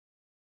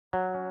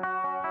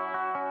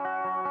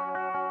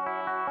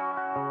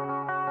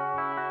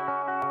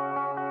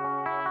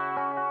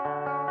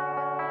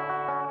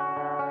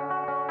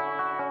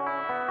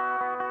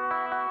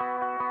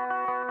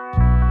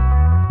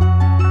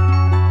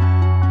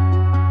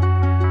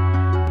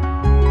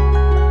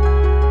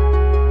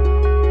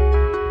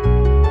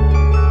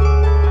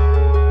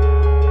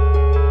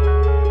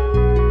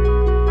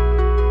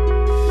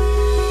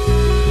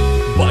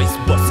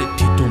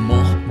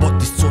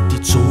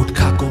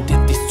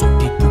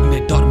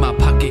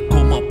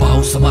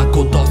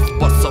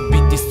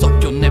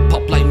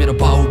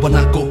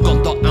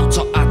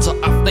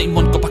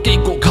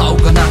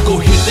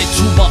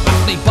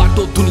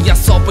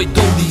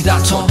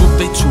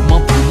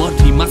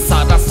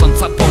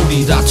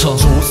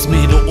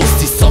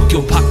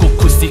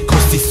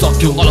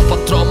सक्यो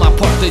अलपत्रमा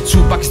पढ्दैछु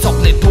बाँकी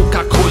सबले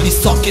ढोका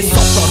खोलिसके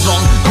सप्त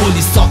रङ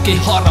खोलिसके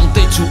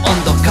हराउँदैछु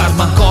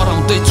अन्धकारमा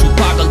कराउँदैछु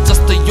पागल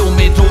जस्तै यो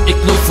मेरो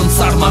एक्लो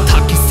संसारमा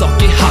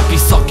थाकिसके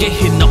हापिसके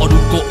हिँड्न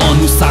अरूको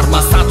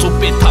अनुसारमा साँचो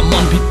पेथा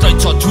मनभित्रै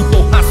छ झुटो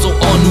हाँसो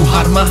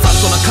अनुहारमा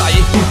साँचो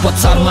नखाए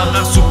उपचारमा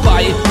आँसु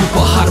पाए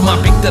उपहारमा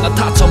बिग्दैन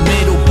थाहा छ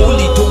मेरो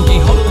बोली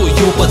ढोङ्गीहरूको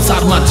यो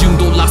बजारमा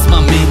जिउँदो लासमा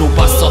मेरो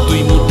बास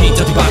दुई मुठी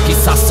जति बाँकी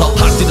सास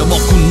हार्दिन म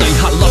कुनै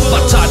हालतमा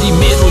जारी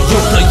मेरो यो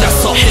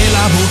प्रयास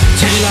हेलाभो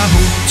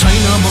छेलाभो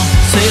छैन म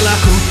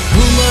सेलाको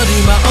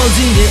भुमरीमा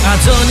अल्झिए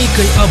आज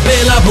निकै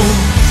अबेला भो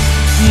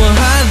म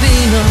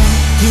हार्दिन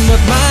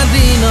हिम्मत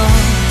मार्दिन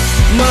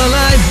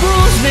मलाई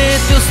बुझ्ने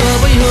त्यो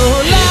सबै हो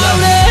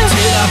लाउरे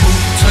छेलाभो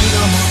छैन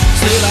म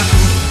सेलाको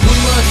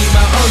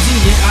भुमरीमा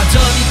अल्झिए आज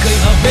निकै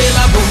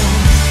अबेला भो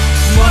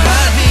म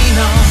हार्दिन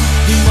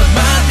हिम्मत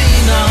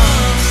मार्दिन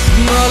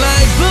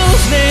मलाई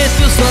बुझ्ने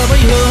त्यो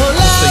सबै हो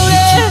लाउरे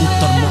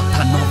उत्तर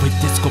मथा नभई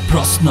त्यसको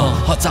प्रश्न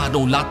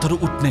हजारौं लाखहरू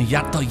उठ्ने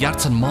याद तयार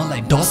छन्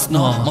मलाई डस्न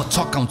म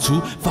छकाउँछु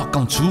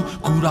फकाउँछु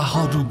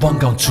कुराहरू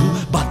बङ्गाउँछु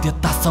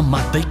बाध्यता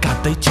समात्दै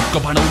काट्दै चिक्को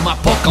भाँडौमा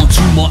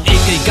पकाउँछु म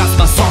एकै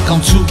गाछमा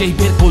सकाउँछु केही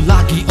बेरको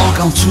लागि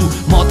अगाउँछु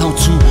म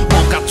धाउँछु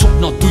मौका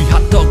छोप्न दुई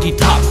हात अघि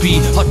थापी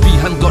हर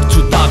बिहान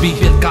गर्छु दाबी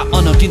बेलुका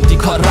अनगिन्ती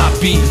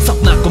खराबी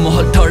सपनाको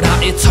महल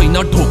ठडाए छैन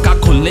ढोका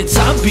खोल्ने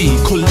चाबी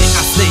खोल्ने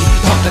आशले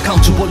भक्त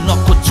खाउँछु बोल्न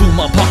खोज्छु म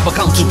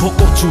भक्काउँछु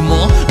भोको छु म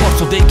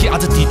वर्षौंदेखि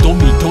आज तितो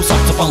मिठो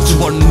शब्द पाउँछु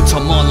बढ्नु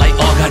छ मलाई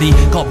अगाडि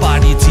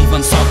कबाडी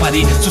जीवन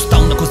सवारी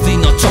सुस्ताउन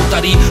खोज्दिन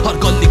चौतारी हर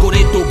गल्लीको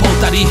रेटो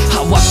भौतारी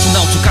हावा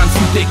सुनाउँछु कान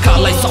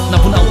फुटेकालाई सपना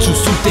बुनाउँछु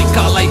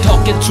सुतेकालाई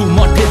ढकेल्छु म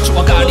ढेल्छु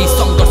अगाडि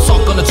सङ्घर्ष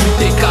गर्न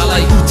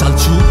छुटेकालाई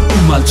उचाल्छु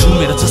उमाल्छु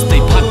मेरो जस्तै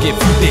भाग्य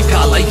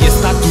फुटेकालाई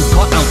यस्ता दुःख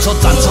आउँछ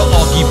जान्छ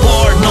अघि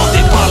बढ्न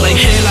नेपाललाई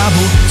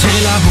हेलाभो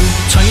छेलाभो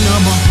छैन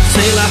म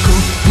सेलाको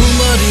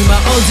भुमरीमा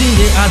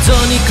अल्झिए आज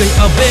निकै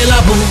अबेला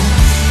भो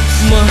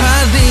म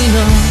हार्दिन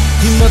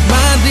हिम्मत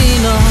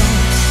मार्दिन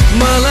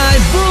मलाई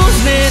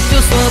बुझ्ने त्यो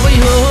सबै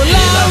हो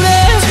लाउरे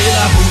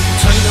छेलाभो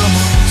छैन म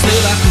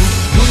सेलाको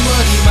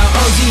भुमरीमा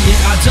अल्झिए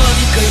आज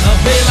निकै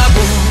अबेला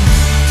भो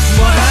म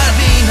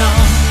हार्दिन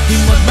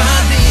हिम्मत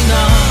मार्दिन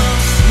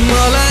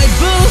मलाई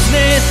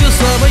बुझ्ने त्यो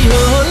सबै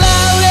हो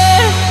लाउरे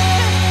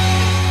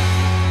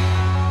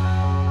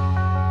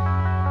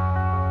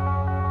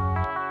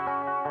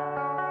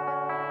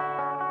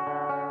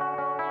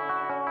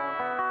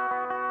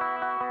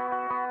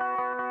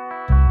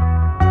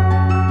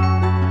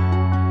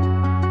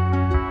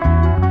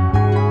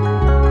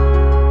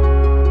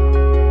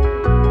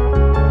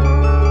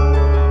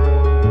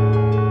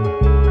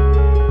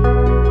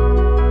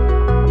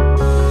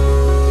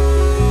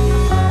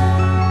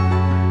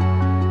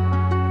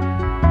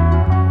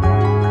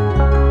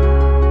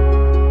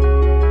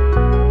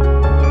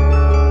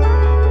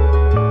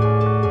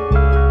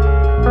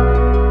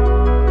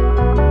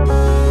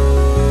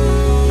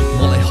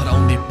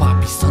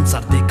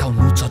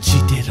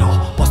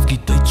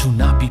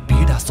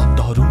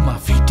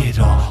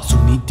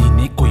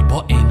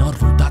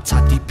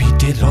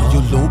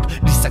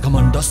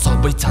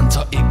सबै जान्छ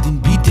एक दिन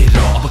बितेर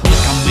अब के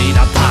काम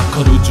मेरा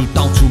धाकहरू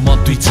जुटाउँछु म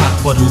दुई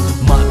छाकहरू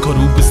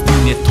मागहरू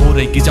बिस्दिने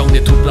थोरै गिजाउने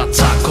थुप्रा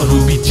चाकहरू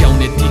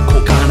बिच्याउने तिखो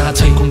काँडा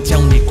झै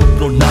कुम्च्याउने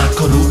कुप्रो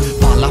नाकहरू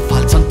पाला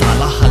फाल्छन्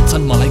ताला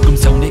हाल्छन् मलाई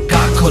गुम्स्याउने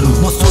काखहरू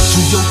म सोच्छु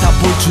एउटा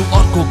बोल्छु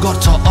अर्को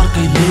गर्छ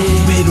अर्कैले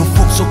मेरो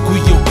फोक्सो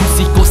कुहियो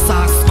खुसीको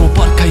सासको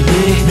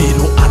पर्खाइले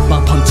मेरो आत्मा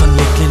भन्छ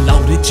लेखले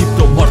लाउरे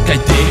चिप्लो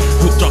मर्काइदे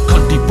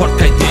उत्तरखण्डी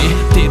पड्काइदे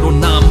तेरो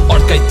नाम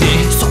अड्काइदे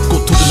सबको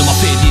थुदुनमा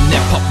फेरि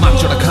नेपमा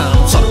जोडा खाम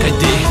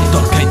सर्काइदे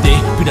तर्काइदे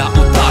पीडा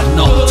उतार्न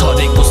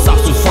छरेको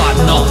सासु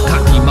फार्न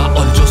घाँटीमा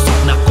अल्झो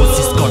सपना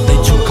कोसिस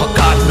गर्दैछु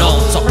खकार्न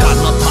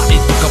सकार्न थाहे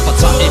दुःख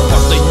पछाए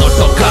पर्दैन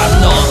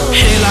डकार्न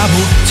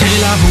हेलाभो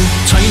छेलाभो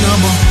छैन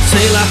म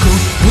सेलाको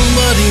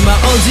भुमरीमा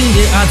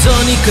अल्झिए आज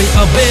निकै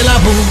अबेला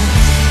भो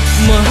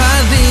म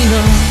हार्दिन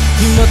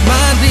हिम्मत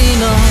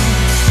मार्दिन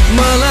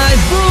मलाई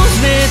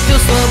बुझ्ने त्यो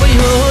सबै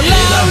हो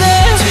लाउरे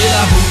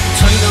छेलाभो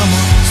छैन म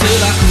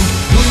सेलाको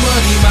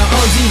भुमरीमा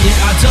अल्झिए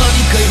आज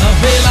निकै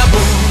अबेला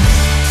भो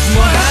म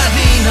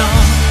हार्दिन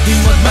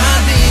हिम्मत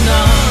मार्दिन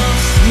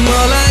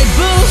मलाई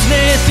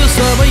बुझ्ने त्यो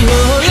सबै हो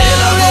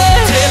लाउरे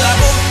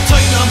छेलाभो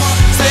छैन म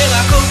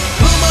सेलाको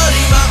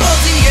भुमरीमा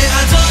अल्झिए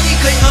आज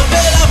निकै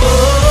अबेला भो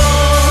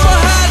म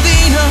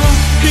हार्दिन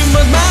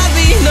हिम्मत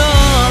मार्दिन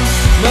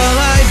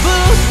मलाई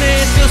बुझ्ने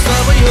त्यो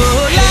सबै हो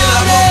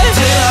लाउरे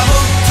छेलाभो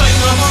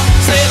छैन म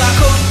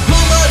सेलाको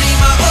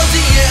भुमरीमा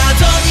अल्झिए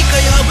आज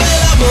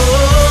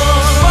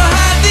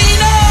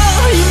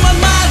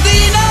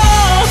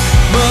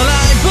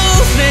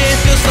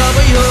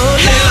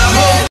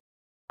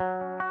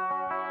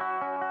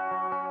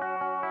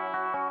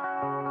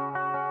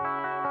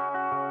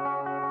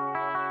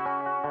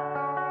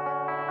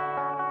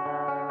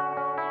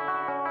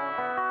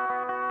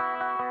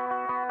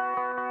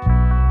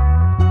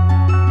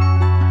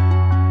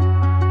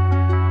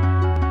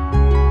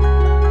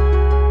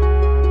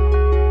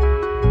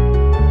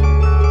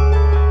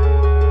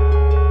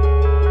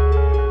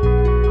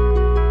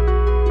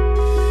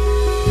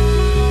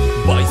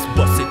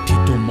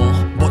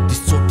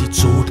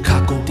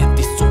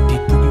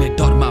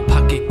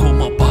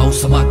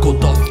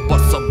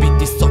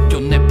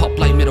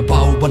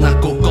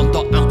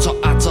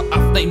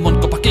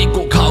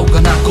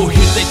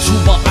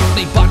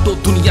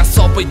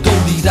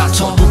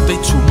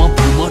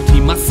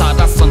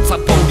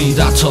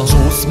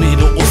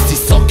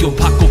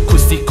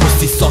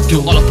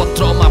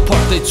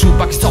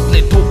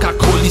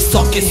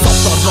सके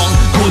सतरङ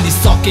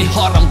खोलिसके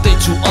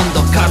हराउँदैछु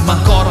अन्धकारमा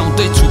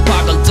कराउँदैछु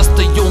पागल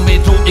जस्तै यो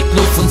मेरो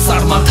एक्लो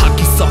संसारमा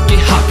थाकिसके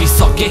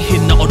हापिसके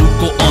हिँड्न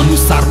अरूको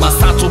अनुसारमा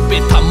साँचो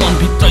बेथा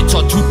मनभित्रै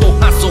छ झुटो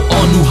हाँसो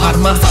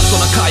अनुहारमा साँचो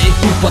नखाए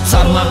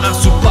उपचारमा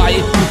आँसु पाए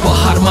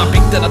उपहारमा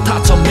बिग्दैन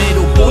थाहा छ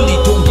मेरो बोली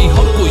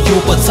ढोङ्गीहरूको यो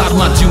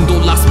बजारमा जिउँदो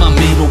लासमा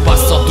मेरो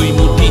बास दुई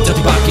मुठी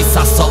जति बाँकी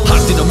सास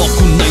हार्दिन म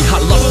कुनै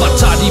हालतमा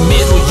जारी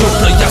मेरो यो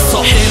प्रयास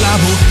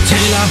हेलाभो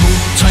छेलाभो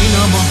छैन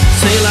म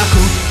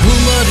सेलाको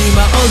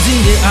भुमरीमा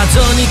अल्झिने आज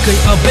निकै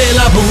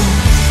अबेला भो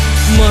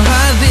म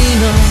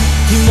हार्दिन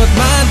हिम्मत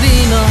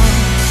मार्दिन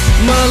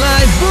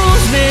मलाई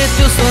बुझ्ने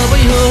त्यो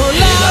सबै हो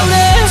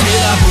लाउने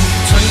छेलाभो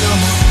छैन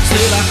म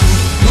सेलाको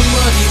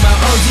भुमरीमा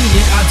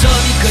अल्झिने आज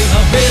निकै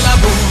अबेला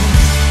भो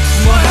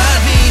म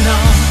हार्दिन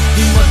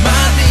हिम्मत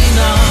मार्दिन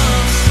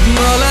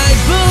मलाई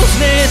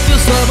बुझ्ने त्यो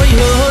सबै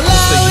हो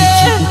लाउने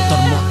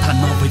उत्तर मथा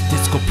नभई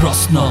त्यसको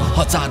प्रश्न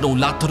हजारौं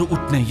लातहरू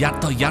उठ्ने याद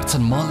तयार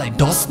छन् मलाई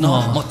डस्न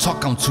म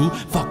छकाउँछु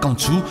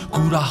फकाउँछु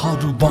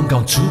कुराहरू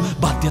बङ्गाउँछु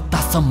बाध्यता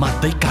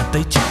समात्दै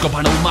काट्दै चिप्को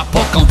भाँडौमा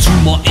पकाउँछु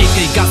म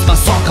एकै गाछमा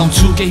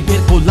सकाउँछु केही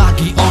बेरको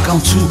लागि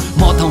अगाउँछु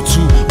म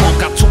धाउँछु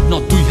मौका छोप्न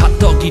दुई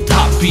हात अघि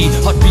थापी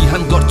हर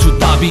बिहान गर्छु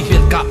दाबी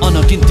बेलुका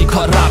अनगिन्ती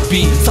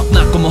खराबी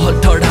सपनाको महल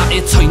ठडाए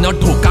छैन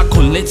ढोका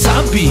खोल्ने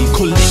चाबी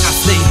खोल्ने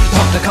आशले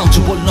भक्त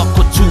खाउँछु बोल्न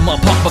खोज्छु म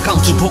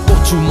भक्काउँछु भोको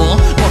छु म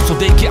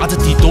वर्षौंदेखि आज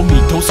तितो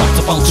मिठो शब्द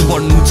पाउँछु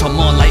बढ्नु छ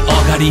मलाई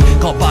अगाडि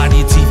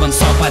कबाडी जीवन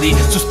सवारी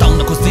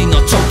सुस्ताउन खोज्दिन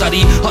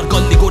चौतारी हर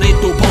गल्लीको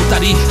रेटो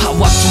भौतारी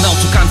हावा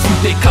चुनाउँछु कान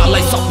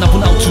फुटेकालाई सपना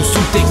बुनाउँछु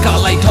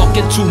सुतेकालाई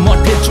ढकेल्छु म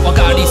ढेल्छु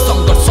अगाडि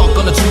सङ्घर्ष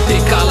गर्न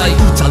छुटेकालाई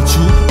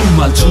उचाल्छु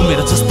उमाल्छु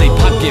मेरो जस्तै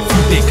भाग्य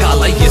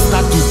फुटेकालाई यस्ता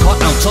दुःख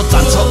आउँछ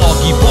जान्छ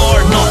अघि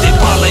बढ्न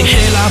नेपाललाई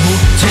हेलाभो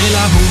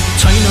छेलाभो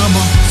छैन म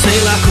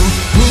सेलाको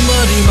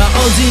भुमरीमा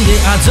अल्झिने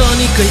आज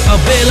निकै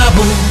अबेला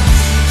भो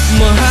म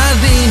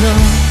हार्दिन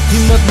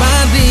हिम्मत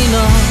मार्दिन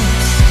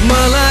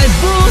मलाई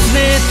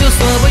बुझ्ने त्यो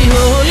सबै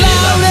हो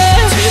लाउने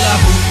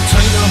छेलाभो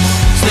छैन म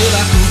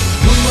सेलाको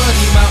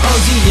भुमरीमा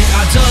अल्झिने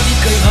आज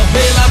निकै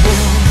अबेला भो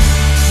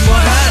म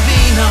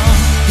हार्दिन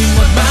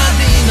हिम्मत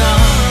मार्दिन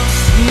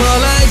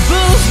मलाई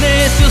बुझ्ने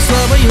त्यो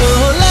सबै हो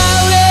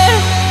लाउने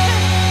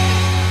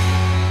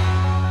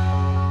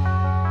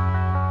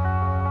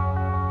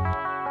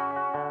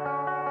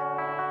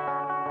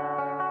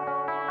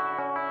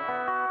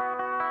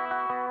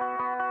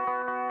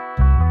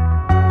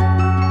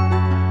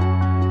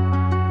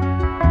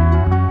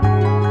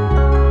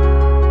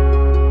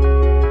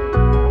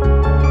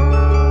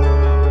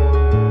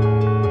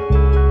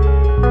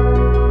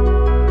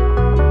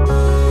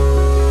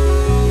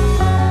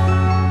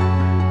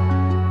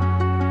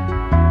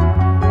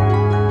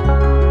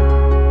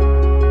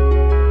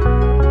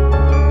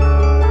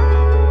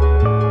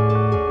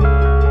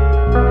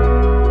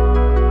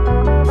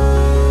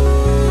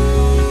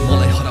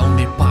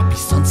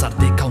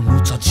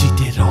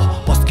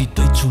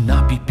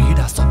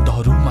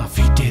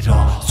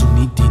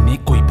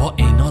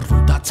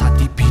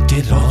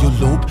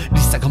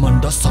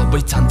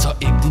सबै जान्छ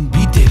एक दिन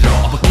बितेर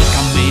अब के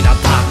काम मेरा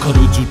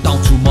धाकहरू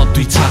जुटाउँछु म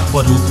दुई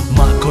छाकहरू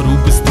मागहरू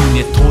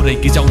बिस्दिने थोरै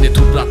गिजाउने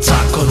थुप्रा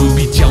चाकहरू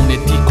बिच्याउने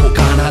तिखो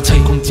काँडा झै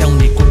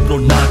कुम्च्याउने कुप्रो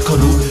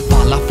नाकहरू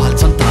पाला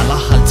फाल्छन् ताला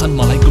हाल्छन्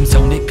मलाई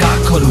गुम्स्याउने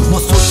काखहरू म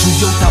सोच्छु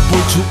एउटा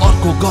बोल्छु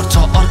अर्को गर्छ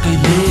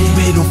अर्कैले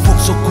मेरो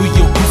फोक्सो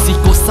कुयो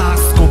खुसीको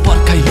सासको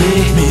पर्खाइले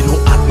मेरो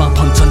आत्मा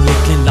भन्छन्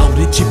लेखले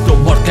लाउरे चिप्लो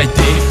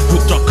मर्काइदे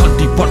रुद्र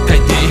खण्डी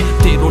पड्काइदे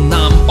तेरो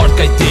नाम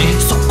अड्काइदे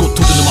सबको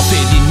थुदुलमा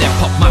फेरि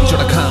न्यापक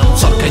मान्छेबाट खाम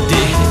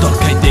सर्काइदे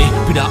तर्काइदे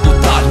पीडा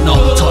उतार्न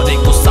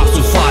छरेको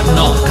सासु फार्न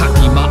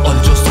घाँटीमा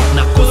अल्झो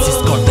सपना कोसिस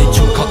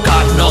गर्दैछु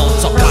खकार्न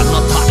सकार्न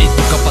थाहे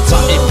दुःख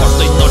पचाए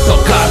पर्दैन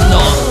डकार्न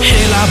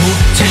हेलाभो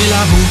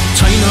छेलाभो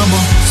छैन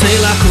म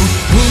सेलाको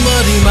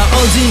भुमरीमा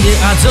अल्झिने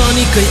आज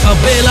निकै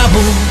अबेला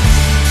भो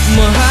म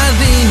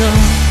हार्दिन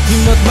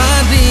हिम्मत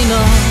मार्दिन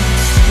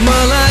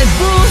मलाई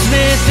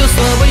बुझ्ने त्यो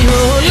सबै हो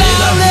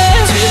लाउने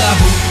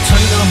छेलाभो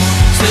छैन म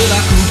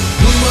सेलाको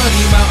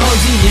भुमरीमा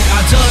अल्झिने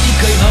आज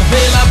निकै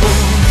अबेला भो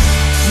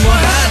म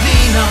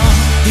हार्दिन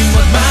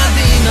हिम्मत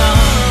मार्दिन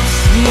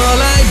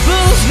मलाई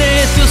बुझ्ने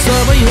त्यो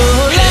सबै हो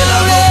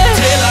लाउने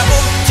छेलाभो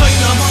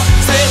छैन म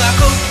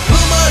सेलाको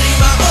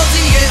भुमरीमा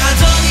अल्झिने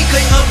आज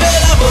निकै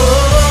अबेला भो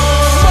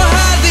म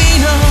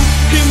हार्दिन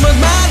हिम्मत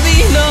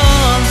मार्दिन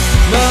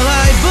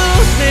मलाई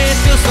बुझ्ने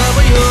त्यो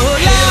सबै हो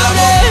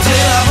लाउने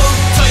छेलाभो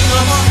छैन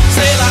म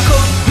सेलाको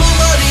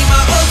भुमरीमा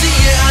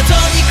अल्झिने आज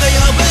निकै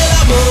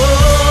अबेला भो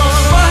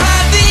म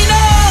हार्दिन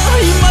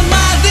हिम्मत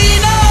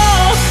मार्दिन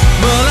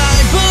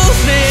मलाई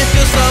बुझ्ने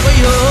त्यो सबै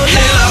हो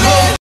लाउने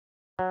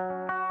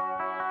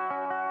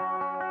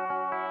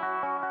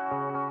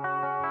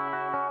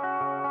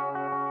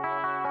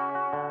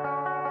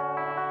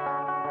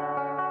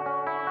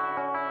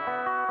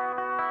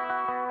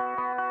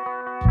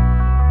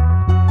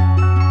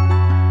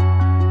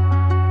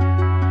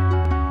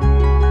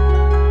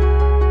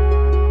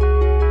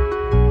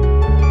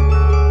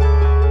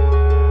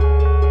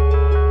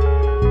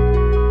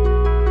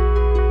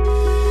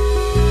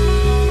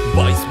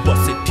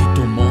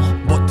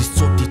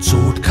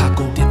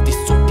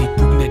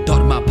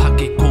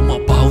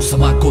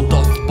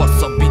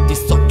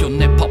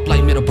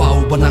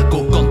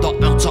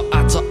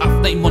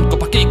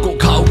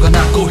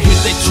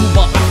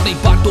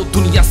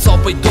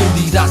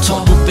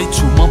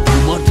छु म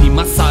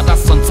भुमरीमा सारा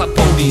संसार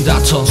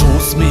पौडिरहेछ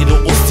जोस मेरो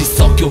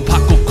ओसिसक्यो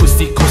भाको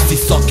खुसी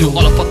सक्यो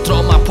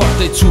अलपत्रमा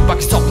पढ्दैछु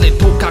बाँकी सबले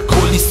ढोका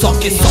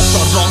खोलिसके सप्त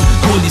रङ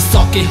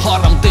खोलिसके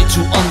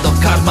हराउँदैछु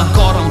अन्धकारमा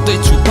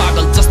कराउँदैछु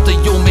पागल जस्तै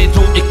यो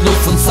मेरो एक्लो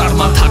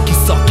संसारमा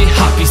थाकिसके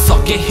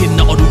हाकिसके हिँड्न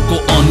अरूको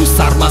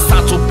अनुसारमा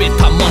साँचो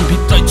पेथा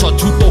मनभित्रै छ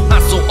झुटो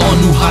हाँसो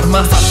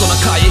अनुहारमा साँचो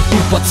नखाए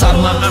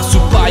उपचारमा आँसु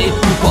पाए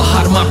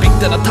उपहारमा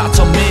बिग्दैन थाहा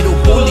छ मेरो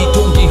बोली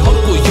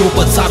ढोङ्गीहरूको यो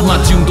बजारमा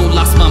जिउँदो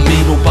लासमा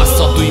मेरो बास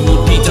दुई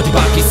मुठी जति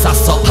बाँकी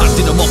सास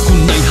हार्दिन म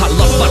कुनै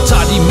हालतमा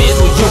जारी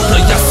मेरो यो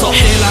प्रयास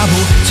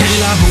छेलाभो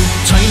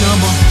छैन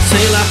म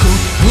सेलाको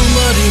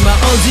भुमरीमा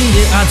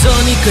अल्झिए आज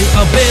निकै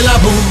अबेला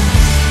भो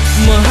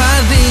म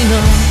हार्दिन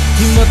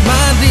हिम्मत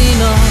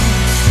मार्दिन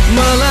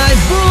मलाई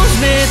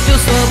बुझ्ने त्यो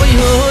सबै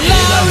हो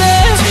लाउरे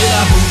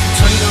छेलाभो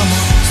छैन म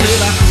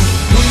सेलाको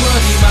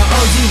भुमरीमा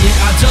अल्झिए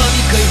आज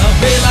निकै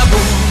अबेला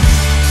भो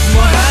म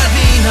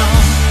हार्दिन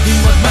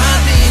हिम्मत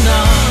मार्दिन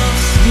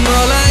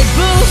मलाई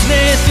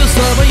बुझ्ने त्यो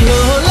सबै हो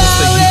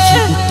लाउरे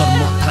उत्तर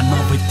मथा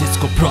नभई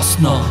त्यसको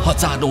प्रश्न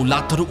हजारौं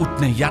लातहरू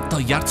उठ्ने याद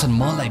तयार छन्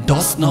मलाई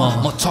डस्न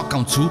म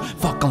छकाउँछु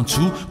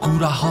फकाउँछु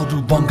कुराहरू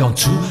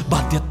बङ्गाउँछु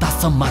बाध्यता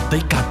समात्दै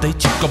काट्दै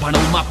चिप्को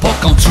भाँडौमा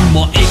पकाउँछु म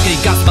एकै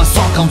गाछमा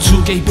सकाउँछु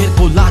केही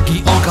बेरको लागि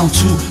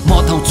अगाउँछु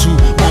म धाउँछु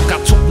मौका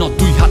छोप्न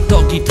दुई हात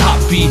अघि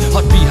थापी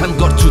हर बिहान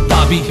गर्छु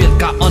दाबी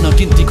बेलुका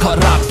अनगिन्ती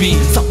खराबी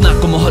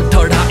सपनाको महल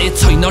डढाए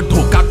छैन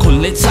ढोका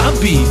खोल्ने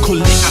चाबी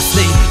खोल्ने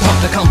आशले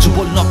भक्त खाउँछु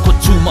बोल्न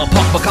खोज्छु म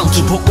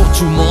भक्काउँछु भोको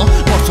छु म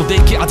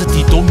वर्षौंदेखि आज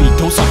तितो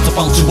मिठो शब्द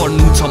पाउँछु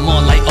बढ्नु छ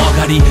मलाई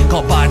अगाडि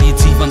कबाडी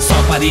जीवन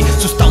सवारी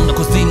सुस्ताउन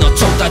खोज्दिन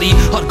चौतारी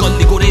हर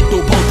गल्लीको रेतो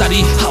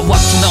भौतारी हावा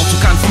चुनाउँछु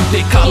कान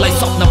फुटेकालाई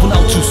सपना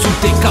बुनाउँछु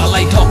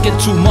सुतेकालाई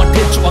ढकेल्छु म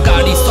ढेल्छु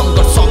अगाडि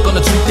सङ्घर्ष गर्न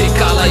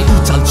छुटेकालाई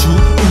उचाल्छु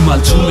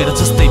उमाल्छु मेरो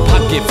जस्तै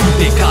भाग्य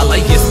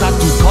फुटेकालाई यस्ता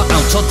दुःख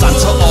आउँछ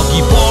जान्छ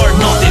अघि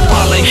बढ्न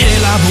नेपाललाई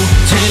छेलाभो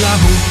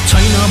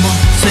छैन म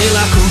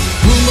सेलाको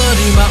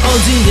भुमरीमा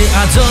अल्झिए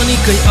आज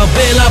निकै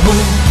अबेला भो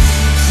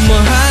म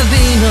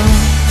हार्दिन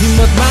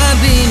हिम्मत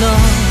मार्दिन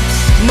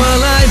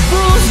मलाई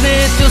बुझ्ने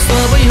त्यो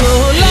सबै हो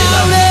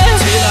लाउरे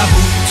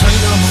छेलाभो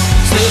छैन म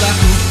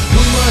सेलाको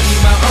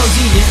भुमरीमा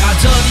अल्झिए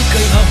आज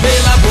निकै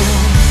अबेला भो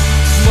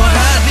म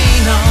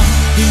हार्दिन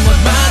हिम्मत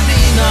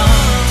मार्दिन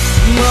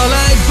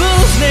मलाई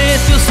बुझ्ने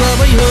त्यो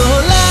सबै हो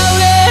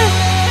लाउरे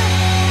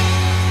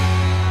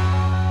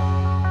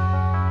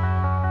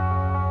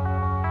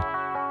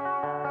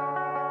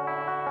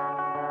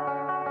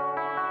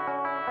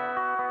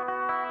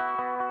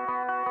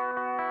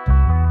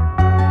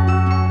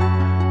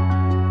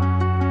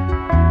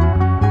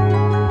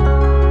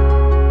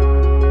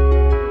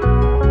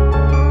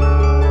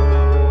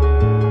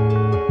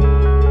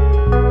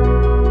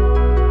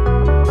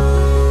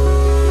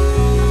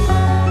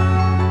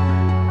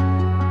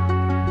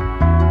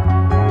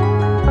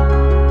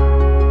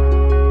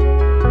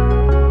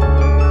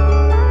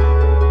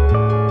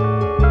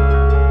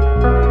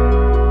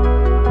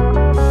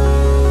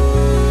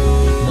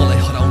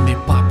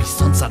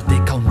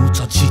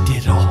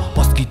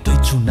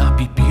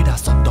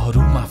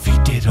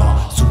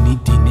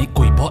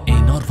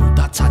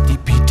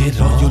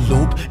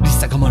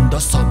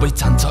सबै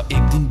जान्छ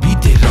एक दिन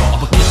बितेर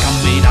अब के काम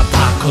मेरा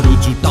धाकहरू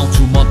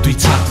जुटाउँछु म दुई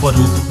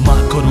छाकहरू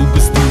मागहरू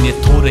बिस्दिने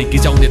थोरै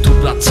गिजाउने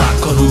थुप्रा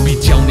चाकहरू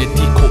बिच्याउने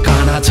तिखो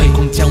काँडा झै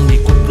गुम्च्याउने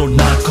कुप्रो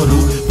नाकहरू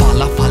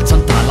पाला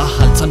फाल्छन् ताला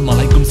हाल्छन्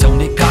मलाई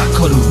गुम्स्याउने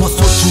काखहरू म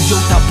सोच्छु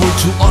एउटा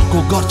बोल्छु अर्को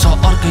गर्छ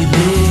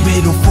अर्कैले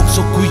मेरो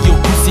फोक्सो कुयो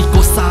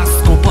खुसीको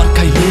सासको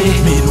पर्खाइले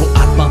मेरो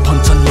आत्मा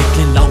भन्छन्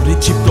लेखले लाउरे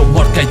चिप्लो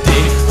मर्काइदे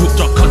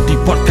पुत्र खण्डी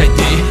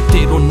पड्काइदे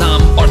तेरो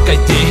नाम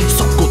अड्काइदे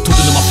सबको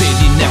थुदुनमा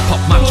फेरि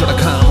नेपमा जोडा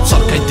घाम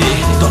सर्काइदे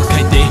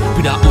तर्काइदे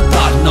पीडा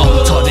उतार्न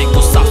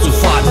छरेको सासु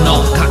फार्न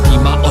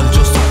घाँटीमा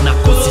अल्झो सपना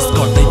कोसिस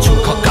गर्दैछु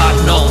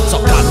खकार्न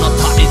सकार्न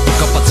थाहे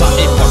दुःख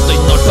पचाए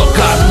पर्दैन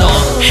टकार्न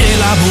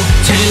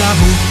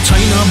छेलाभो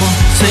छैन म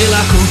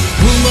सेलाको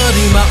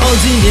भुमरीमा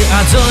अल्झिए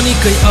आज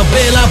निकै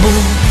अबेला भो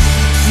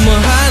म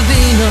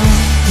हार्दिन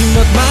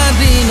हिम्मत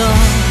मार्दिन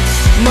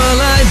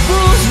मलाई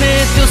बुझ्ने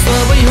त्यो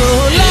सबै हो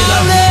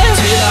लाउरे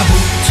छेलाभो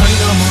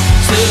छैन म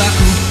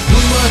सेलाको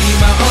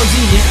भुमरीमा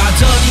अल्झिए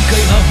आज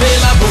निकै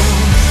अबेला भो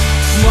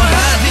म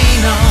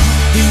हार्दिन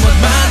हिम्मत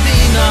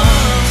मार्दिन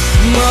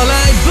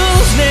मलाई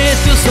बुझ्ने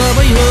त्यो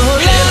सबै हो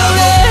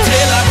लाउरे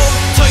छेलाभो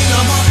छैन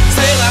म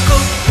सेलाको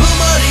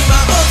भुमरीमा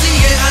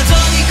अल्झिए आज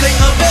निकै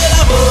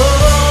अबेला भो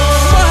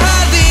म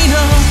हार्दिन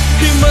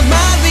हिम्मत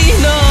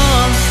मार्दिन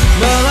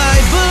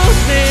मलाई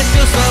बुझ्ने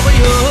त्यो सबै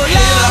हो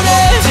लाउरे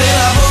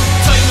छेलाभो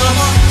छैन म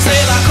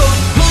सेलाको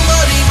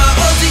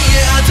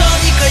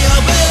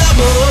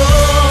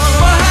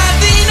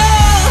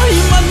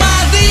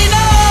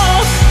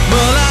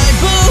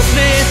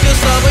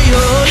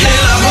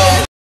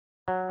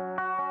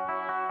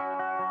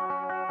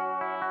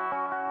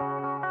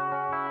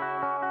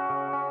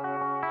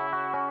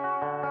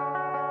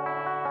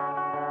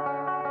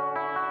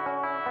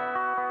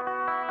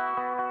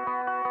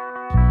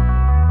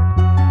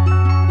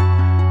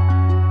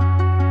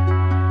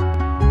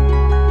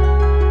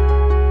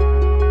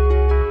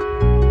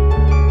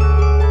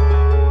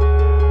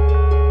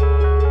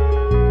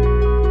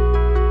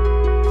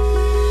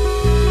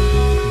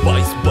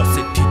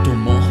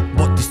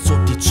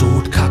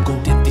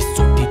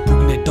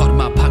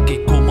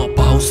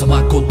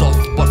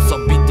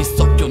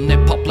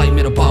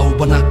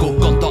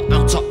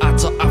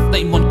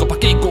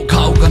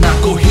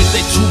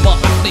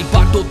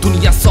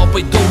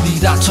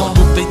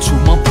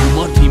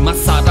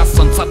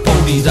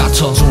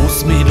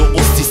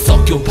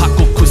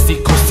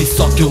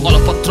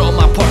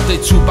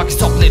छु बाँकी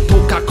सबले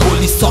ढोका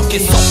खोलिसके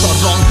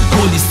सप्तरङ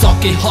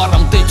खोलिसके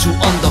हराउँदैछु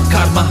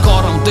अन्धकारमा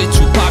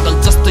कराउँदैछु पागल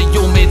जस्तै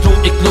यो मेरो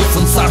एक्लो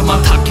संसारमा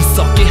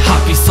थाकिसके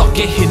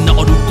हापिसके हिँड्न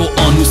अरूको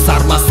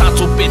अनुसारमा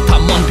साँचो पेथा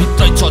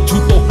मनभित्रै छ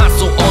झुटो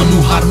हाँसो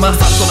अनुहारमा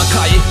साँचो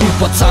नखाए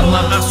उपचारमा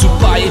आँसु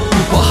पाए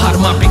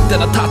उपहारमा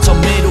बिग्दैन थाहा छ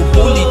मेरो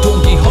बोली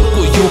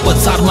ढोङ्गीहरूको यो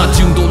बजारमा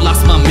जिउँदो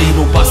लासमा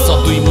मेरो बास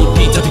दुई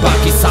मुठी जति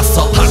बाँकी सास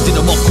हार्दिन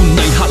म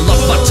कुनै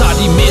हालतमा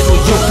जारी मेरो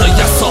यो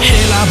प्रयास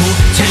हेलाभो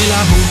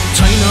छेलाभो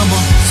छैन म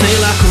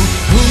सेलाको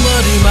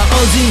भुमरीमा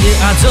अल्झिए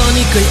आज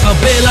निकै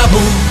अबेला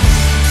भो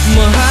म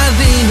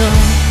हार्दिन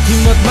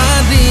हिम्मत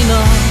मार्दिन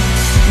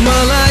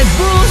मलाई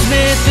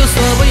बुझ्ने त्यो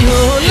सबै हो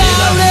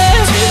लाउरे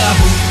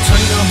छेलाभो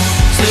छैन म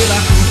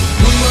सेलाको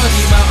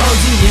भुमरीमा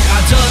अल्झिए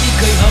आज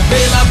निकै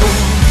अबेला भो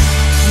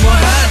म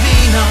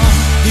हार्दिन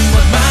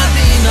हिम्मत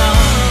मार्दिन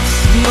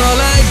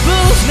मलाई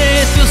बुझ्ने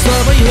त्यो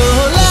सबै हो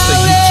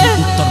लाउरे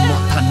उत्तर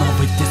मथा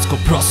नभई त्यसको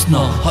प्रश्न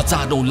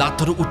हजारौं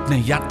लातहरू उठ्ने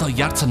याद त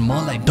याद छन्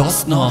मलाई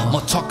डस्न म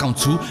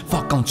छकाउँछु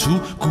फकाउँछु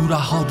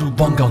कुराहरू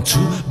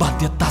बङ्गाउँछु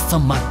बाध्यता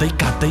समात्दै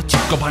काट्दै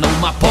चिप्को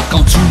भाँडोमा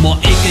पकाउँछु म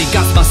एकै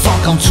गाँसमा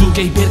सकाउँछु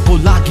केही बेरको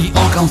लागि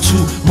अगाउँछु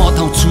म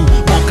धाउँछु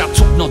मौका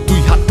छोप्न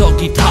दुई हात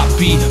अघि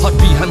थापी हर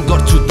बिहान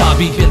गर्छु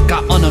दाबी बेलुका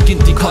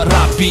अनगिन्ती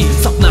खराबी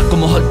सपनाको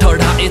महल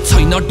डढाए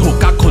छैन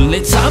ढोका खोल्ने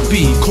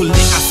चाबी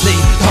खोल्ने आशले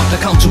भक्त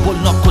खाउँछु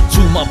बोल्न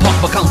खोज्छु म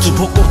भक्काउँछु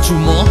भोको छु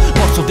म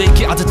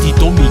वर्षौंदेखि आज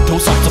तितो मिठो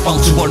शब्द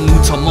पाउँछु बढ्नु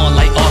छ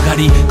मलाई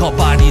अगाडि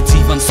कबाडी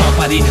जीवन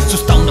सवारी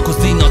सुस्ताउन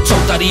खोज्दिन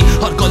चौतारी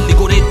हर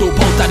गल्लीको रेतो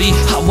भौतारी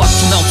हावा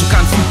चुनाउँछु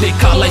कान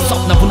फुटेकालाई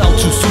सपना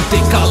बुनाउँछु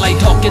सुतेकालाई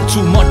ढकेल्छु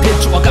म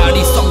ढेल्छु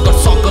अगाडि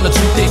सङ्घर्ष गर्न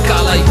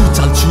छुटेकालाई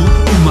उचाल्छु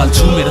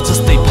उमाल्छु मेरो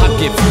जस्तै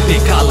भाग्य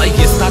फुटेकालाई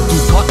यस्ता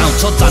दुःख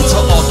आउँछ जान्छ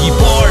अघि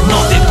बढ्न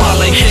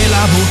नेपाललाई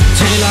हेलाभो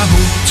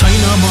छेलाभो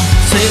छैन म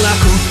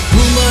सेलाको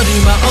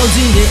भुमरीमा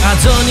अल्झिए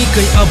आज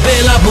निकै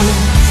अबेला भो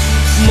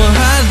म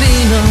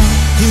हार्दिन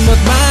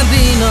हिम्मत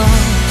मार्दिन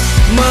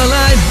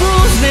मलाई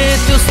बुझ्ने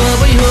त्यो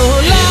सबै हो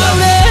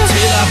लाउरे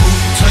छेलाभो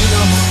छैन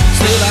म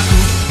सेलाको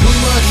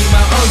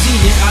भुमरीमा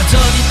अल्झिए आज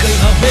निकै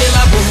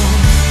अबेला भो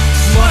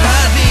म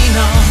हार्दिन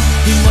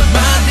हिम्मत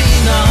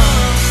मार्दिन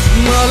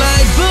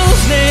मलाई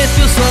बुझ्ने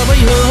त्यो सबै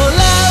हो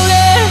लाउरे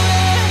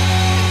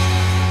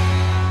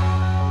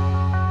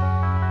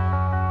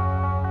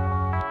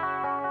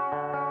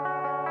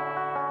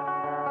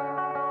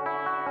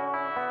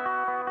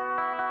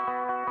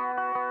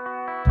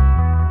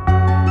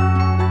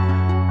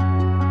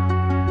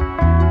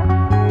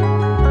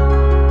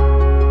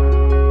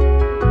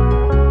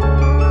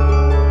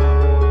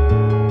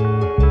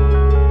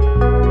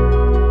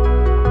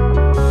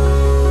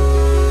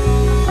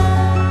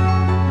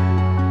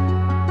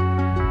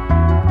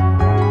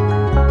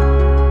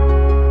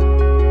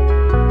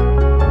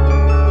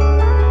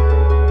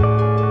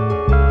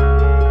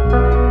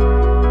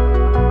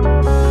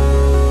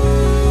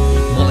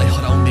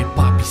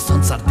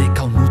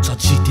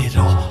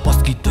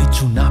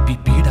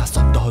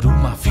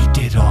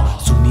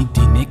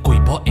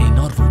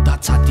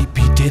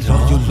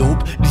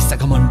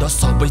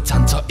सबै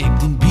जान्छ एक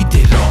दिन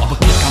बितेर अब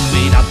के काम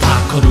मेरा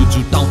धाकहरू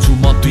जुटाउँछु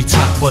म दुई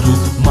छाकहरू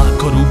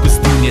मागहरू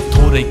बिस्दिने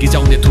थोरै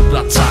गिजाउने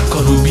थुप्रा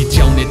चाकहरू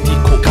बिच्याउने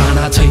तिखो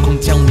काँडा झै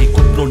गुम्च्याउने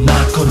कुप्रो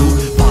नाकहरू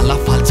पाला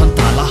फाल्छन्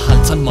ताला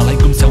हाल्छन् मलाई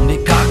गुम्स्याउने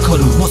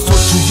काखहरू म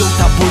सोच्छु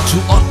एउटा बोल्छु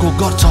अर्को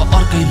गर्छ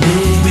अर्कैले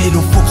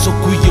मेरो फोक्सो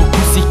कुहियो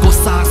खुसीको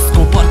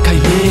सासको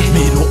पर्खाइले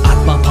मेरो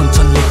आत्मा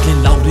भन्छन् लेखले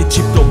लाउरे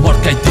चिप्लो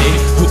मर्काइदे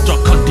पुत्र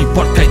खण्डी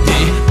पड्काइदे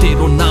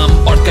तेरो नाम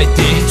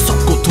अड्काइदे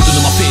सबको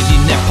थुदुनमा फेरि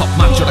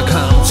नेपमा जोडा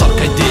खाम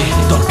सर्काइदे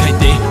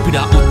तर्काइदे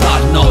पीडा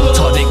उतार्न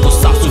छरेको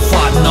सासु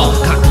फार्न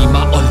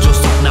घाँटीमा अल्झो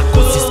सपना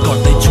कोसिस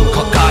गर्दैछु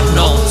खकार्न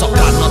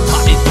सकार्न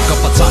थाहे दुःख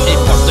पचाए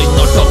पर्दैन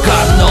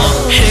डकार्न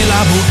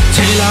हेलाभो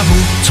छेलाभो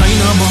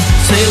छैन म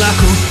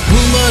सेलाको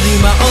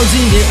भुमरीमा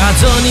अल्झिए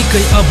आज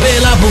निकै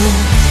अबेला भो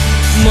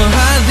म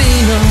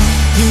हार्दिन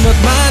हिम्मत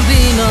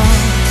मार्दिन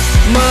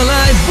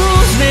मलाई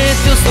बुझ्ने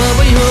त्यो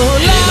सबै हो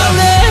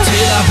लाउरे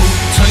छेलाभो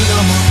छैन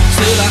म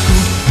सेलाको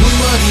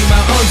भुमरीमा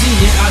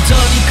अल्झिए आज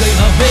निकै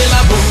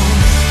अबेला भो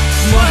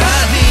म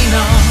हार्दिन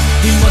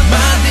हिम्मत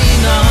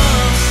मार्दिन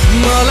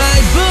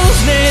मलाई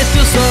बुझ्ने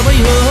त्यो सबै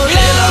हो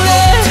लाउरे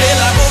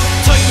छेलाभो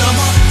छैन म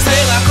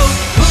सेलाको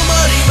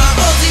भुमरीमा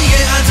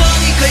अल्झिए आज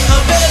निकै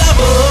अबेला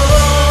भो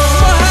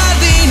म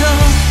हार्दिन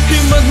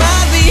हिम्मत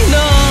मार्दिन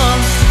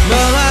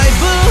मलाई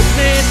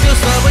बुझ्ने त्यो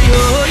सबै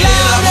हो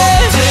लाउरे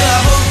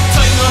छेलाभो छैन म सेलाको भुमरीमा अल्झिए आज निकै अबेला भो म हार्दिन हिम्मत मार्दिन मलाई बुझ्ने त्यो सबै हो लाउरे छेलाभो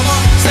छैन म सेलाको भुमरीमा अल्झिए आज निकै अबेला भो म हार्दिन हिम्मत मार्दिन मलाई बुझ्ने त्यो सबै हो लाउरे छेलाभो छैन म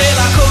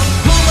सेलाको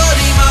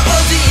भुमरीमा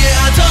अल्झिए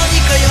आज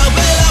निकै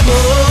अबेला भो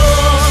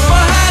म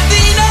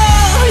हार्दिन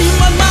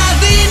हिम्मत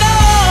मार्दिन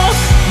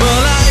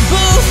मलाई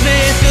बुझ्ने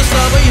त्यो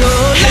सबै हो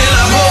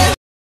लाउरे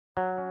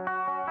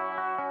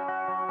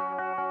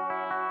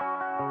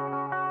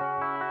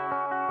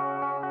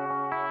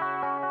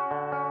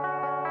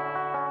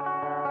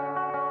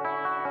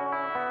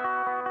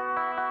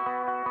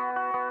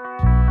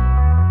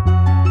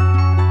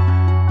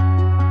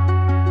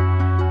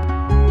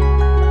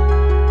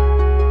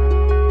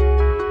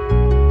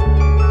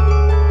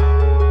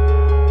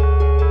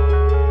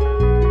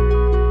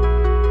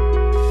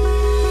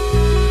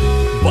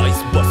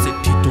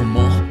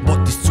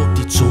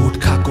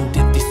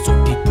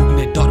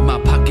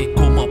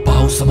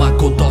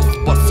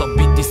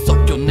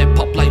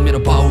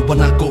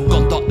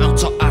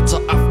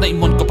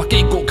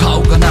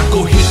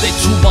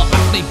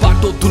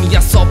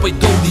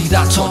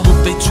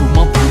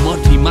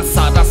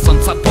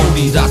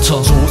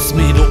जोस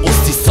मेरो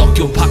ओसी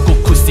सक्यो भाको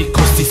खुसी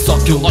खुसी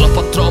सक्यो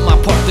अलपत्रमा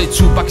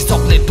पढ्दैछु बाँकी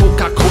सबले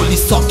ढोका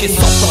खोलिसके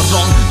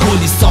सप्तरङ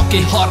खोलिसके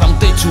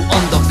हराउँदैछु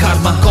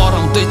अन्धकारमा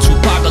कराउँदैछु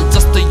पागल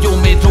जस्तै यो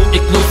मेरो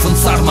एक्लो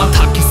संसारमा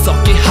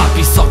थाकिसके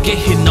हापिसके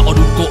हिँड्न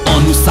अरूको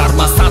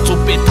अनुसारमा साँचो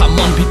पेथा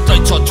मनभित्रै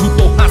छ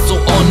झुटो हाँसो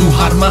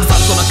अनुहारमा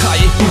साँचो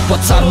नखाए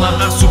उपचारमा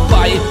आँसु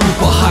पाए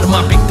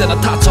उपहारमा बिग्दैन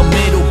थाहा छ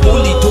मेरो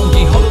बोली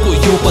ढोङ्गीहरूको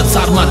यो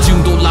बजारमा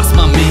जिउँदो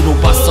लासमा मेरो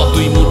बास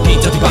दुई मुठी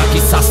जति बाँकी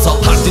सास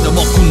हार्दिन म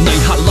कुनै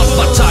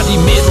हालतमा जारी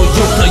मेरो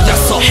यो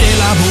प्रयास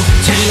हेलाभो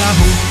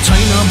छेलाभो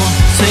छैन म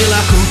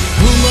सेलाको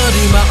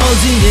भुमरीमा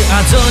अल्झिए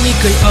आज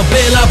निकै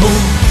अबेला भो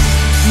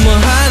म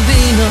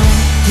हार्दिन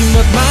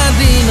हिम्मत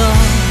मार्दिन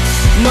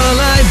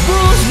मलाई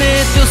बुझ्ने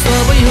त्यो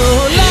सबै हो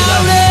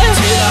लाउरे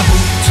छेलाभो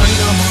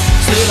छैन म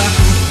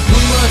सेलाको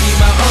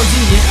भुमरीमा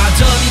अल्झिए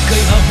आज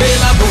निकै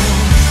अबेला भो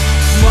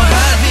म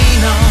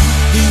हार्दिन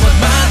हिम्मत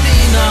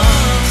मार्दिन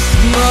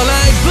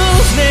मलाई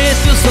बुझ्ने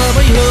त्यो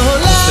सबै हो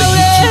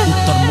लाउरे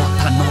उत्तर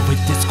मथा नभई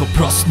त्यसको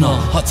प्रश्न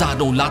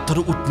हजारौं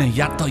लातहरू उठ्ने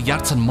याद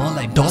छन्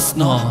मलाई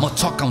डस्न म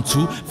छकाउँछु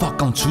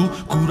फकाउँछु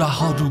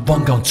कुराहरू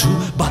बङ्गाउँछु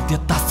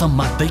बाध्यता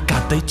समात्दै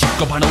काट्दै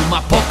चिक्को भाँडौमा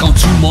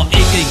पकाउँछु म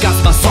एकै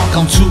गाछमा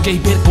सकाउँछु केही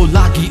बेरको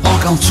लागि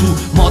अगाउँछु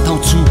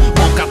मधाउँछु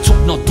मौका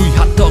छोप्न दुई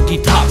हात अघि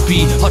थापी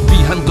हर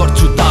बिहान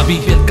गर्छु दाबी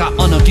बेलुका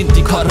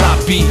अनगिन्ती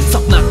खराबी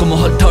सपनाको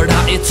महल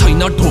डढाए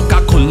छैन ढोका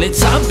खोल्ने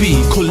चाबी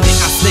खोल्ने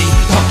आशले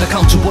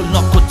भक्काउँछु बोल्न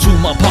खोज्छु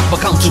म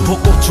भक्काउँछु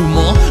भोको छु म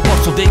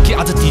वर्षौंदेखि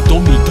आज तितो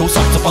मिठो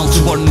शब्द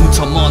पाउँछु बढ्नु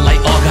छ मलाई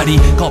अगाडि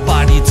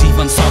कबाडी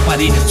जीवन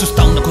सवारी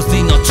सुस्ताउन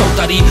खोज्दिन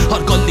चौतारी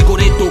हर गल्लीको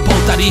रेतो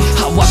भौतारी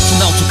हावा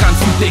सुनाउँछु कान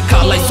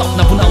फुटेकालाई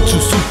सपना बुनाउँछु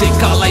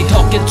सुतेकालाई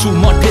ढकेल्छु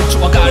म ढेल्छु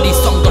अगाडि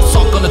सङ्घर्ष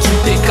गर्न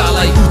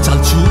छुटेकालाई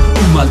उचाल्छु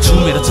उमाल्छु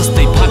मेरो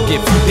जस्तै भाग्य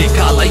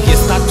फुटेकालाई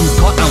यस्ता दुःख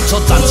आउँछ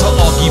जान्छ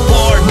अघि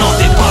बढ्न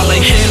नेपाललाई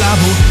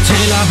हेलाभो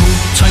छेलाभो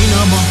छैन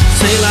म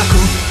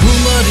सेलाको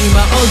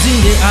भुमरीमा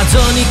अल्झिए आज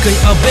निकै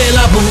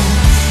अबेला भो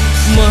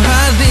म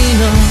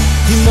हार्दिन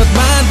हिम्मत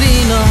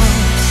मार्दिन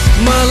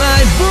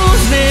मलाई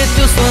बुझ्ने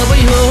त्यो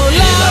सबै हो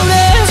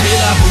लाउरे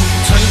छेलाभो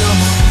छैन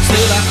म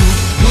सेलाको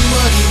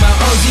भुमरीमा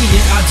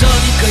अल्झिए आज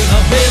निकै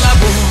अबेला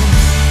भो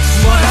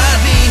म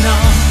हार्दिन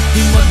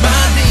हिम्मत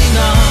मार्दिन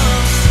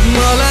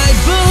मलाई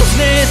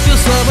बुझ्ने त्यो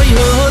सबै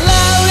हो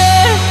लाउरे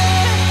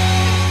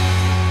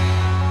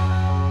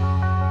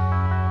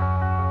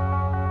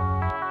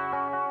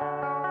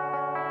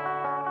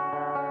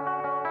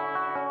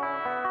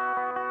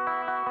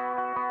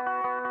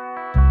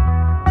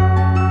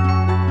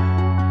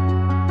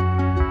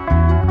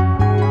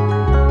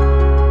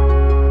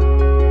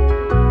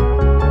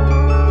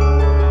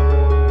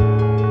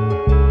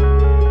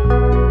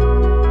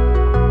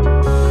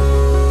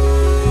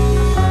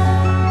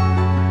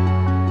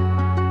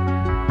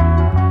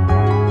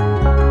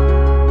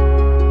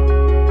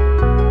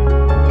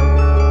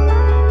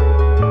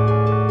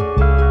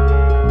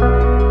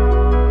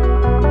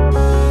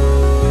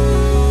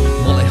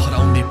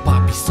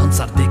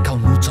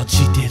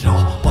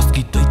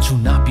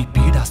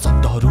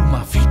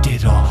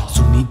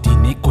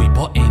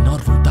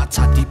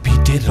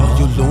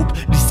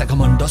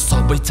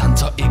सबै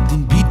जान्छ एक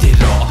दिन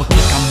बितेर अब के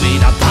काम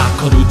मेरा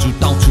धाकहरू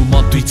जुटाउँछु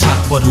म दुई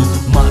छाकहरू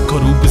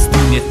मागहरू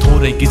बिस्दिने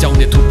थोरै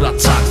गिजाउने थुप्रा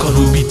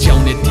चाकहरू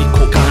बिच्याउने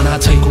तिखो काँडा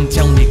छै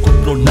गुम्च्याउने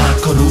कुप्रो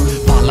नाकहरू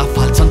पाला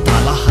फाल्छन्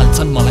ताला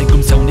हाल्छन् मलाई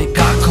गुम्स्याउने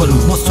काखहरू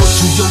म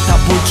सोच्छु एउटा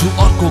बोल्छु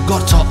अर्को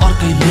गर्छ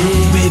अर्कैले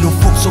मेरो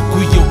फोक्सो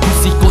कुहियो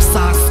खुसीको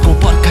सासको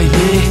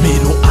पर्खाइले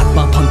मेरो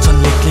आत्मा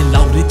भन्छन् लेखले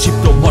लाउरे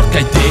चिप्लो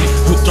मर्काइदे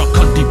रुद्र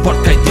खण्डी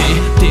पड्काइदे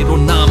तेरो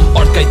नाम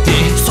अड्काइदे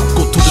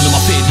सबको थुदुनमा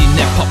फेरि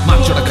नेपमा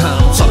जोडा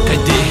खाम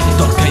सर्काइदे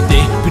तर्काइदे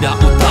पीडा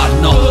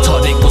उतार्न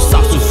छरेको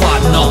सासु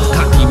फार्न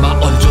खाकीमा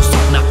अल्झो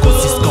सपना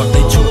कोसिस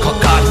गर्दैछु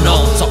खकार्न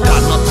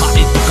सकार्न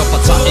थाहे दुःख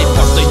पचाए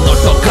पर्दैन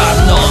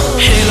डकार्न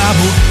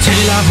हेलाभो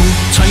छेलाभो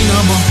छैन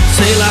म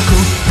सेलाको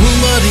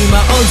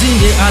भुमरीमा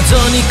अल्झिए आज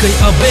निकै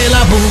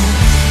अबेला भो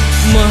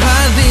म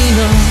हार्दिन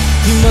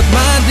हिम्मत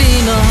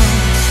मार्दिन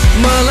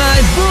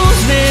मलाई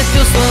बुझ्ने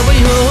त्यो सबै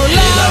हो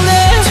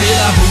लाउरे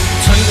छेलाभो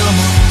छैन म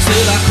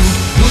सेलाको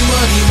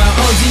भुमरीमा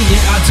अल्झिए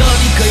आज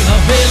निकै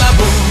अबेला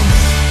भो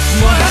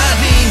म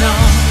हार्दिन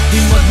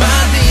हिम्मत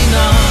मार्दिन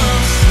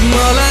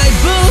मलाई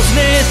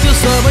बुझ्ने त्यो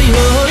सबै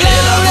हो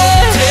लाउरे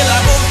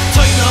छेलाभो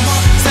छैन म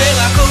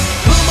सेलाको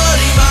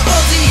भुमरीमा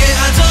अल्झिए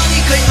आज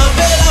निकै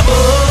अबेला भो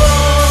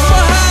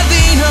म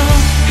हार्दिन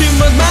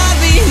हिम्मत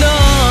मार्दिन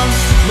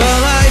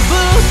मलाई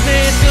बुझ्ने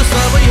त्यो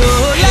सबै हो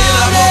लाउरे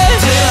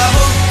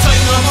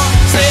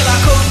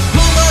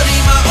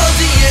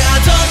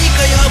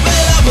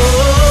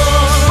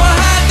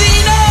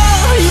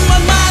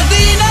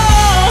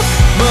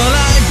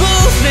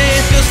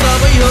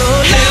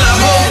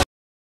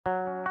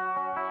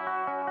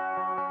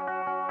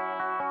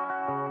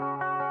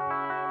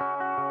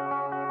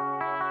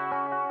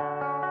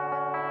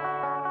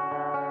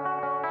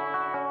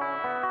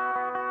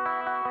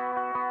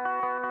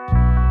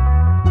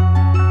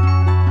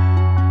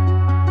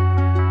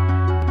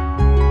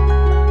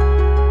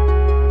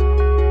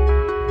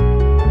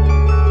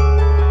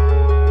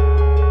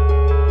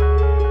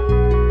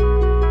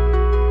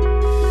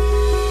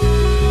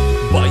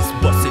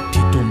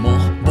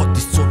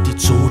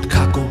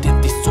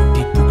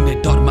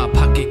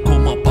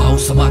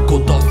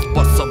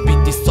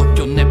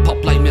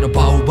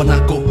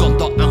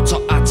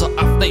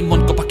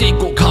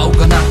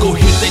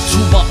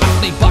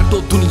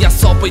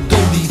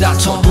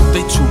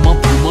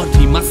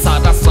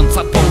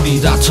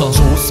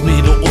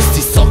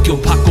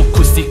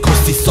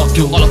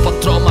सक्यो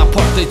अलपत्रमा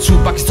पढ्दैछु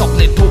बाँकी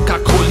सबले ढोका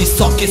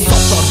खोलिसके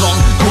सप्तरङ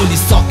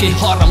खोलिसके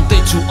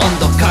हराउँदैछु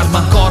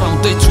अन्धकारमा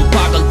कराउँदैछु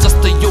पागल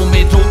जस्तै यो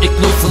मेरो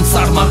एक्लो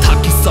संसारमा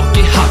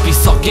थाकिसके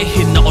हापिसके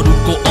हिँड्न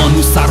अरूको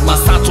अनुसारमा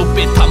साँचो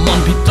बेथा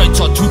मनभित्रै छ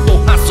झुटो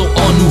हाँसो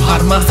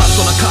अनुहारमा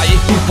साँचोना खाए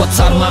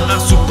उपचारमा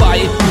आँसु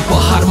पाए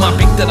उपहारमा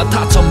बिग्दैन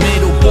थाहा छ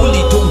मेरो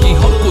बोली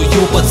ढोङ्गीहरूको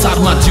यो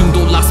बजारमा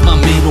जिउँदो लासमा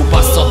मेरो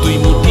बास छ दुई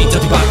मुठी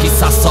जति बाँकी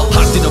सास छ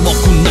हार्दिन म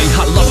कुनै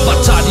हालतमा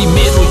जारी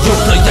मेरो यो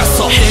प्रयास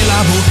छ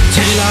हेलाभो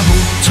झेलाभो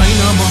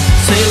छैन म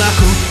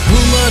सेलाको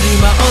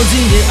भुमरीमा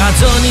अल्झिए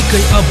आज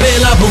निकै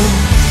अबेला भो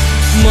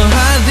म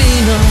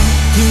हार्दिन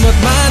हिम्मत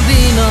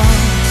मार्दिन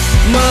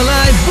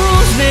मलाई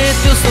बुझ्ने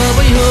त्यो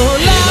सबै हो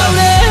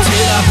लाउरे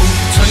झेलाभो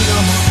छैन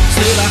म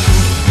सेलाको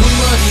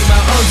भुमरीमा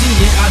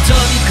अल्झिए आज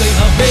निकै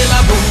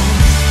अबेला भो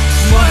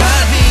म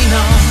हार्दिन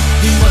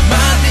हिम्मत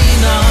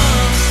मार्दिन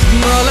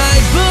मलाई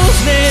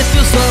बुझ्ने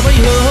त्यो सबै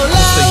हो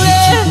लाउरे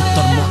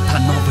उत्तर मथा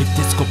नभई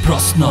त्यसको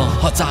प्रश्न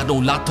हजारौं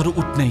लातहरू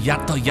उठ्ने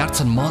याद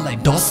छन् मलाई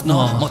डस्न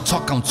म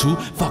छकाउँछु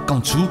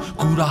फकाउँछु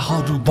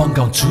कुराहरू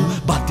बङ्गाउँछु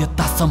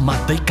बाध्यता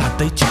समात्दै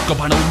काट्दै चिप्को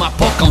भाँडौमा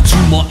पकाउँछु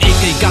म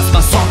एकै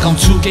गाछमा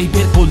सकाउँछु केही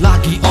बेरको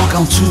लागि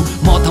अगाउँछु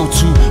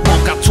मधाउँछु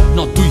मौका छोप्न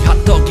दुई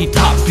हात अघि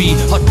थापी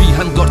हर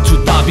बिहान गर्छु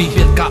दाबी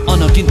बेलुका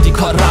अनगिन्ती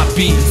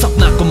खराबी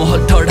सपनाको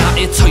महल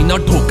डढाए छैन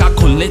ढोका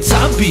खोल्ने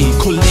चाबी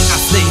खोल्ने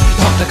आशले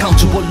भक्त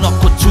खाउँछु बोल्न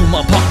खोज्छु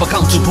म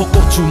भकाउँछु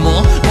भोको छु म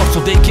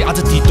वर्षौंदेखि आज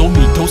तितो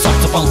मिठो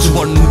शब्द पाउँछु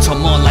बढ्नु छ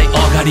मलाई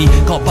अगाडि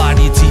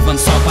कबाडी जीवन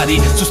सवारी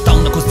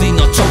सुस्ताउन खोज्दिन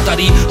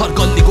चौतारी हर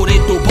गल्लीको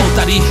रेतो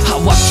भौतारी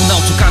हावा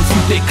सुनाउँछु कान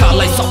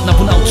फुटेकालाई सपना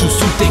बुनाउँछु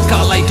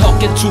सुतेकालाई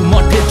ढकेल्छु म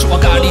ढेल्छु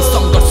अगाडि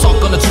सङ्घर्ष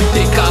गर्न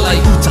छुटेकालाई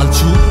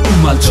उचाल्छु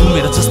उमाल्छु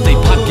मेरो जस्तै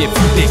भाग्य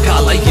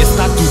फुटेकालाई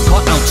यस्ता दुःख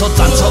आउँछ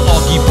जान्छ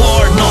अघि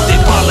बढ्न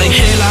नेपाललाई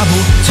हेलाभो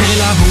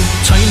झेलाभो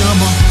छैन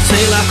म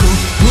सेलाको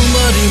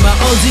भुमरीमा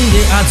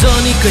अल्झिए आज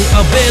निकै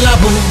अबेला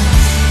भो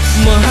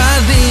म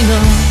हार्दिन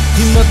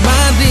हिम्मत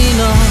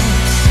मार्दिन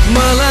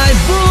मलाई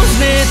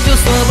बुझ्ने त्यो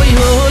सबै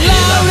हो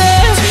लाउरे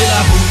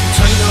झेलाभो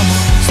छैन म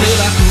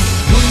सेलाको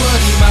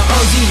भुमरीमा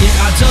अल्झिए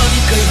आज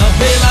निकै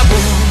अबेला भो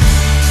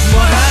म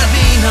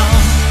हार्दिन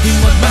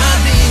हिम्मत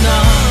मार्दिन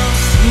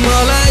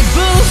मलाई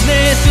बुझ्ने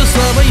त्यो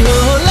सबै हो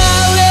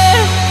लाउरे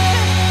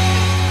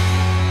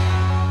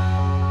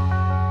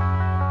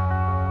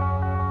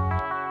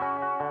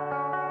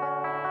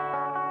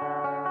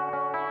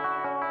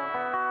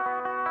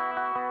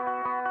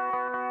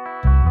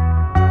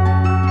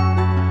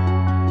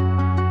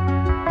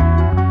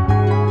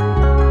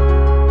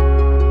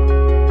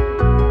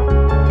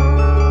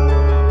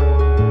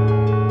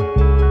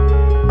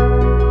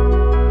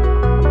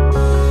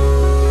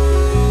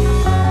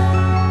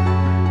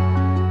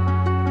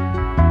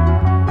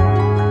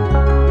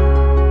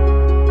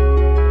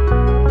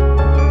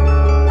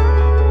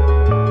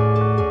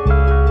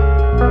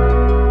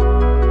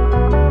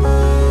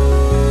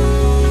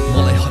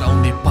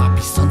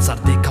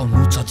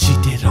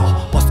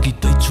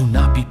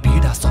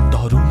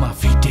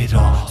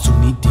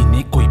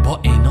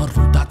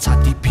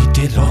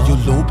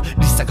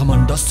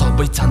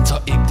सबै जान्छ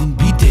एक दिन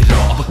बितेर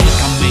अब के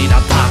काम मेरा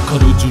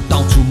धाकहरू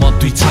जुटाउँछु म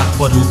दुई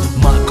छाकहरू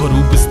मागहरू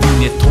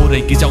बिस्दिने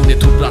थोरै गिजाउने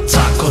थुप्रा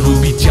चाकहरू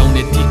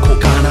बिच्याउने तिखो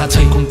काँडा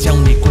छै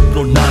गुम्च्याउने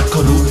कुप्रो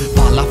नाकहरू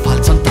पाला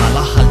फाल्छन्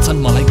ताला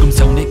हाल्छन् मलाई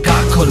गुम्स्याउने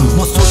काखहरू म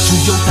सोच्छु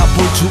एउटा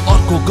बोल्छु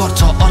अर्को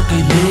गर्छ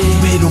अर्कैले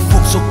मेरो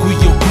फोक्सो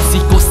कुहियो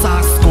खुसीको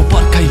सासको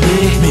पर्खाइले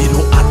मेरो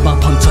आत्मा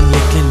भन्छन्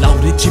लेखले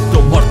लाउरे चिप्लो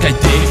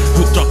मर्काइदे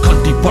रुद्र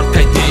खण्डी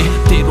पड्काइदे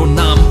तेरो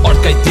नाम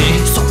अड्काइदे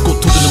सबको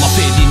थुदुनमा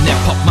फेरि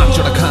नेपप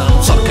मान्छेबाट खाम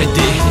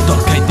सर्काइदे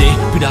तर्काइदे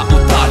पीडा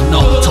उतार्न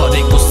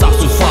छरेको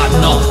सासु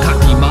फार्न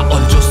खाकीमा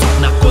अल्झो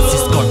सपना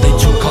कोसिस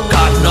गर्दैछु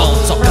खकार्न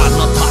सकार्न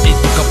थाहे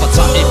दुःख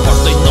पचाए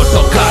पर्दैन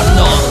डकार्न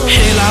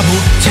हेलाभो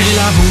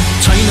झेलाभो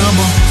छैन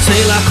म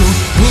सेलाको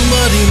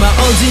भुमरीमा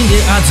अल्झिए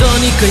आज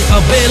निकै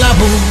अबेला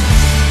भो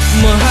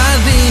म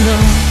हार्दिन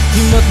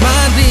हिम्मत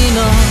मार्दिन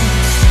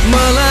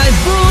मलाई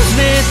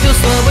बुझ्ने त्यो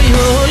सबै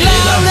हो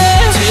लाउरे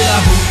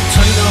झेलाभो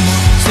छैन म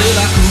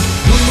सेलाको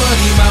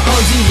भुमरीमा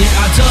अल्झिए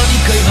आज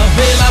निकै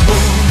अबेला भो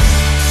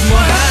म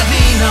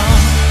हार्दिन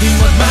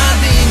हिम्मत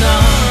मार्दिन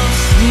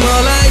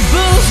मलाई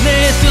बुझ्ने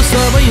त्यो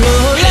सबै हो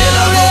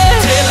लाउरे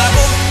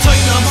झेलाभो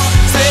छैन म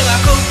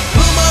सेलाको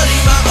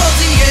भुमरीमा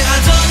अल्झिए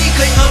आज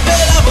निकै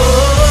अबेला भो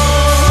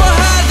म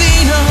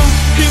हार्दिन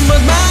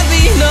हिम्मत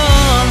मार्दिन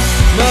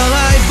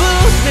मलाई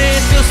बुझ्ने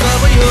त्यो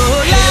सबै हो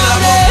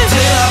लाउरे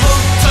झेलाभो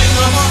छैन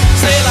म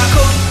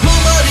सेलाको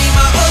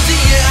भुमरीमा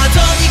अल्झिए आज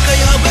निकै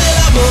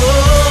अबेला भो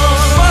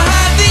म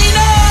हार्दिन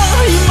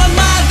हिम्मत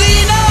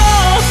मार्दिन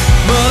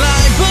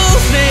मलाई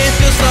बुझ्ने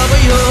त्यो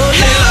सबै हो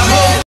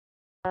लाउरे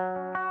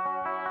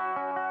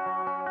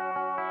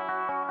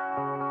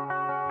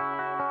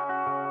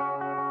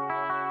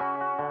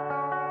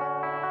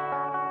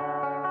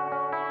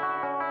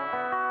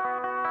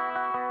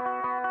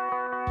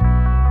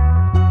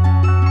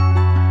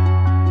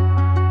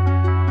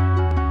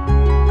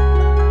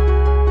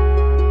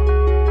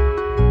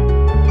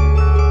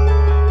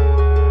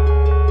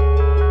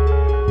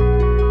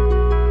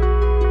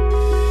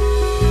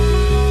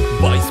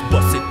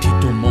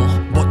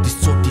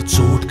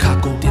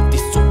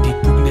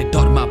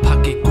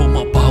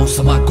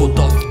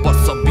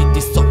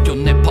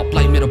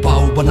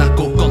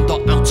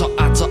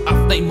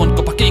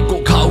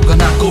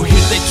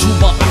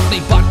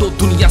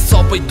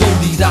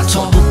पौडिरहेछ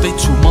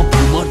डुब्दैछु म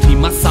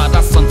भुमरीमा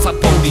सारा संसार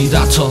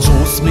पौडिरहेछ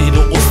जोस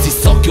मेरो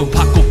ओसिसक्यो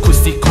भएको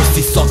खुसी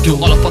खुसी सक्यो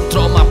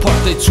अलपत्रमा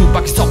पढ्दैछु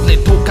बाँकी सबले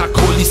ढोका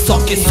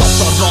खोलिसके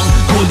सप्तरङ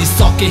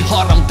खोलिसके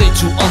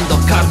हराउँदैछु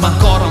अन्धकारमा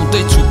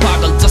कराउँदैछु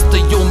पागल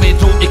जस्तै यो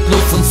मेरो एक्लो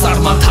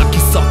संसारमा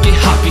थाकिसके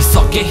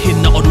हापिसके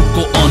हिँड्न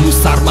अरूको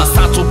अनुसारमा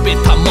साँचो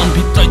पेथा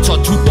मनभित्रै छ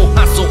झुटो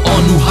हाँसो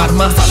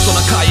अनुहारमा साँचो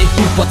नखाए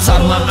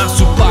उपचारमा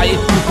आँसु पाए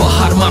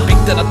उपहारमा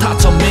बिग्देर थाहा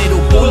छ मेरो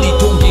बोली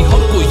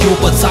ढोङ्गीहरूको यो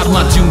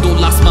बजारमा जिउँदो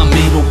लासमा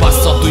मेरो बास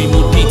छ दुई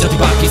मुठी जति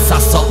बाँकी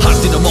सास छ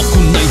हार्दिन म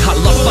कुनै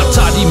हालतमा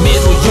जारी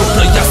मेरो यो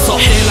प्रयास छ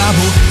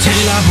हेलाभो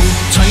छेलाभो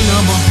छैन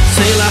म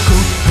सेलाको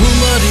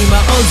भुमरीमा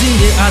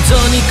अल्झिए आज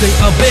निकै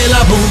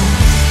अबेला भो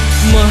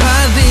म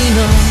हार्दिन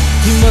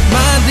हिम्मत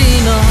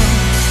मार्दिन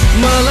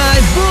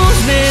मलाई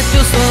बुझ्ने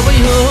त्यो सबै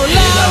हो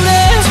लाउरे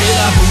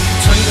छेलाभो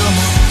छैन म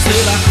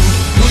सेलाको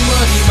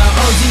भुमरीमा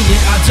अल्झिए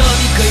आज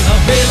निकै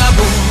अबेला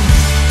भो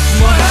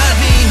म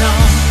हार्दिन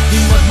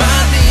हिम्मत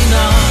मार्दिन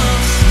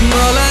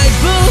मलाई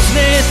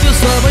बुझ्ने त्यो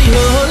सबै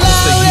हो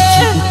लाउरे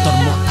उत्तर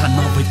मथा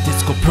नभई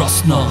त्यसको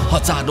प्रश्न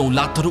हजारौं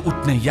लातहरू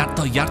उठ्ने याद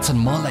त याद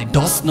छन् मलाई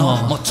डस्न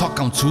म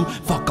छकाउँछु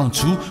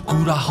फकाउँछु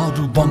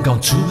कुराहरू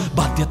बङ्गाउँछु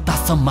बाध्यता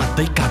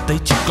समात्दै काट्दै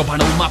चिप्को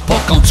भाँडौमा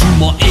पकाउँछु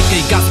म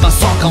एकै गाछमा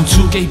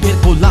सकाउँछु केही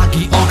बेरको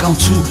लागि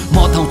अगाउँछु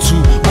मधाउँछु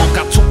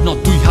मौका छोप्न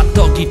दुई हात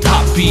अघि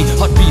थापी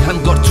हर बिहान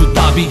गर्छु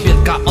दाबी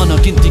बेलुका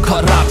अनगिन्ती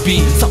खराबी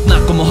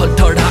सपनाको महल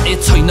डढाए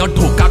छैन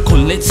ढोका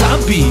खोल्ने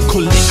चाबी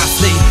खोल्ने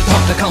आशले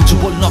ढक्क खाउँछु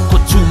बोल्न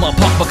खोज्छु म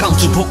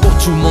भक्काउँछु भोको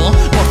छु म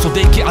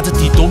वर्षौंदेखि आज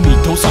तितो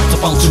मिठो शब्द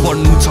पाउँछु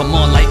बढ्नु छ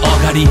मलाई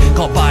अगाडि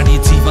कबाडी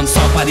जीवन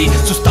सवारी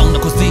सुस्ताउन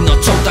खोज्दिन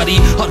चौतारी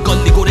हर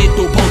गल्लीको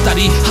रेतो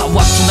भौतारी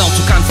हावा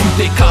सुनाउँछु कान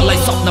फुटेकालाई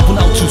सपना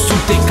बुनाउँछु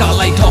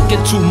सुतेकालाई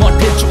ढकेल्छु म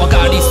ढेल्छु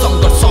अगाडि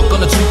सङ्घर्ष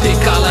गर्न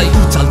छुटेकालाई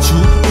उचाल्छु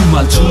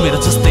उमाल्छु मेरो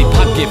जस्तै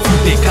भाग्य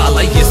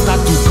फुटेकालाई यस्ता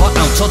दुःख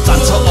आउँछ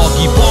जान्छ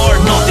अघि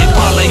बढ्न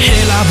नेपाललाई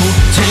हेलाभो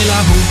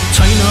छेलाभो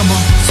छैन म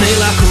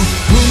सेलाको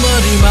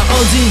भुमरीमा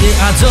अल्झिए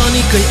आज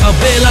निकै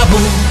अबेला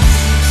भो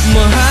म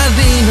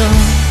हार्दिन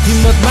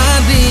हिम्मत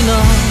मार्दिन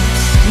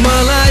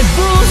मलाई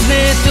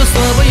बुझ्ने त्यो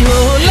सबै हो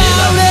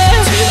लाउरे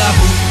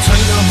छेलाभो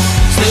छैन म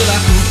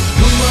सेलाको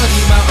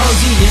भुमरीमा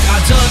अल्झिए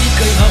आज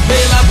निकै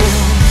अबेला भो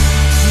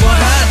म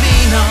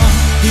हार्दिन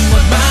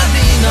हिम्मत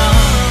मार्दिन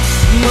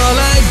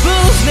मलाई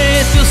बुझ्ने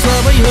त्यो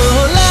सबै हो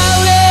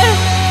लाउरे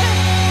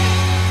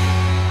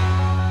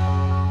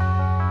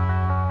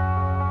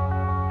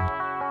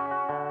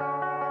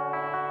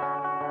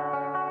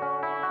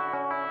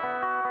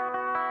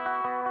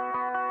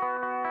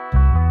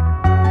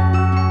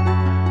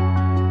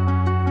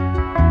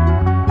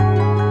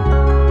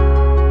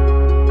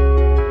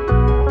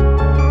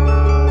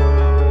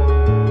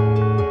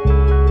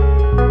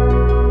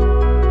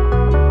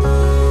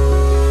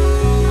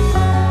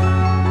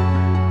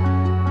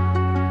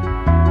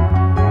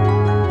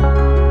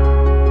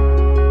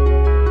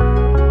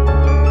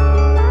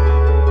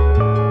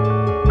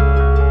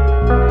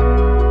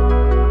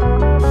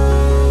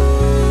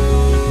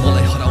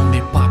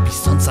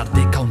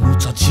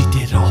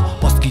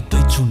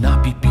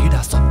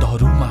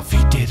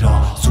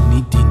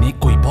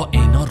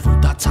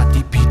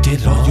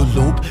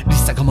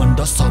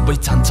सबै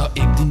जान्छ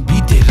एक दिन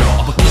बितेर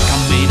अब के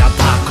काम मेरा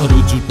धाकहरू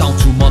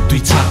जुटाउँछु म दुई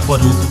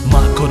छापहरू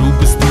मागहरू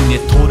बिस्दिने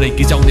थोरै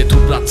गिजाउने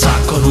थुप्रा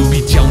चाकहरू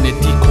बिच्याउने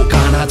तिखो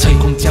गाना छै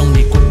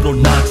गुम्च्याउने कुप्रो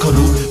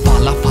नाकहरू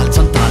पाला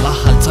फाल्छन् ताला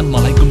हाल्छन्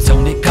मलाई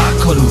गुम्स्याउने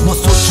काखहरू म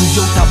सोच्छु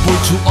एउटा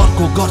बोल्छु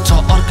अर्को गर्छ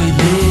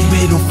अर्कैले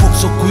मेरो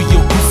फोक्सो कुहियो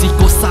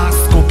खुसीको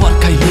सासको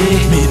पर्खाइले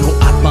मेरो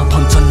आत्मा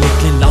भन्छन्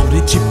लेखले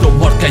लाउरे चिप्लो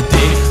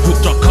मर्काइदे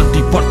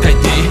रुद्रखण्डी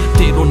पड्काइदे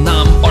तेरो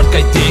नाम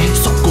अड्काइदे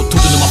सबको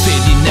थुदुनमा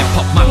फेरि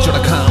नेपमा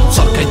जोडा खाम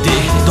सर्काइदे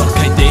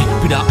तर्काइदे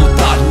पीडा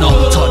उतार्न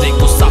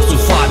छरेको सासु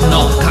फार्न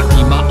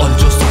खाकीमा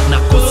अल्झो सपना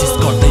कोसिस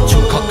गर्दैछु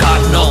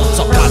खकार्न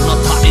सकार्न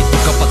थाहे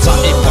दुःख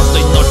पचाए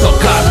पर्दैन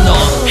डकार्न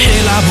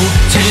हेलाभो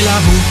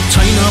छेलाभो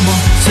छैन म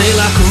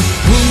सेलाको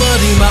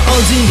भुमरीमा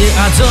अल्झिए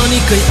आज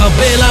निकै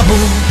अबेला भो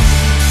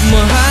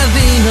म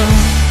हार्दिन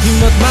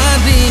हिम्मत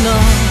मार्दिन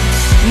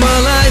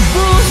मलाई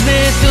बुझ्ने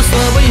त्यो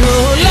सबै हो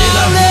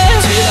लाउरे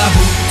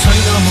छेलाभो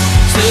छैन म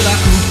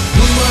सेलाको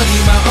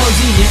भुमरीमा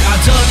अल्झिए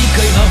आज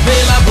निकै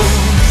अबेला भो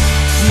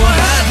म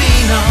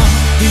हार्दिन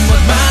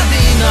हिम्मत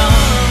मार्दिन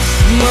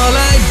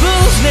मलाई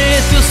बुझ्ने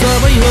त्यो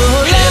सबै हो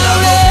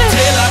लाउरे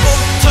छेलाभो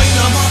छैन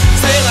म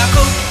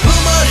सेलाको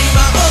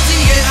भुमरीमा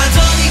अल्झिए आज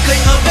निकै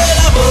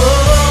अबेला भो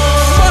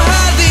म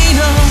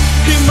हार्दिन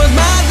हिम्मत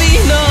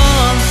मार्दिन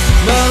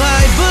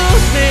मलाई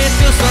बुझ्ने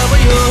त्यो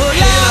सबै हो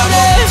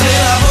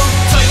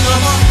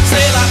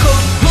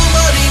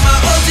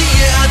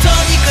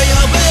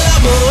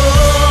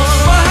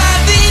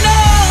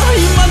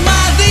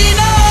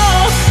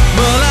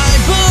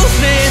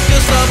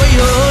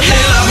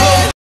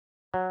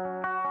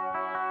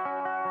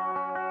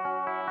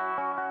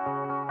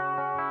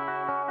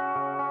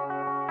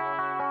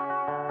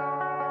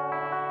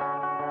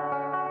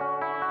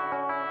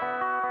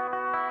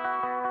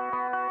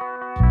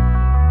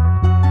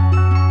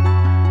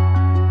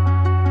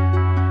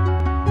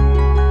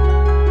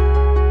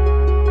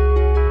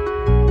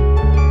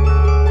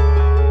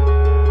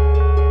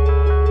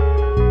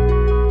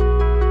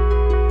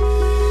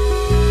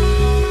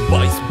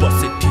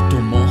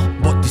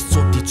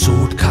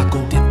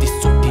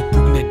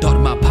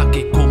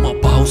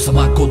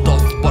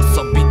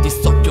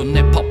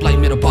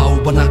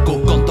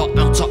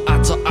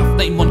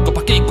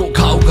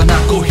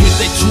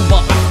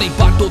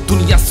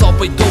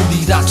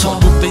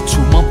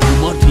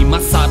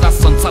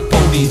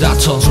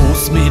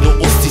जोस मेरो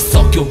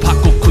ओसिसक्यो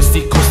भाको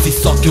खुसी खुसी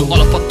सक्यो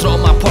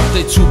अलपत्रमा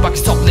पढ्दैछु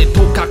बाँकी सबले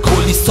ढोका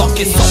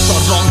खोलिसके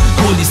सप्तरङ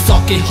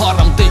खोलिसके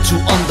हराउँदैछु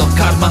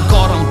अन्धकारमा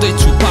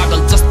कराउँदैछु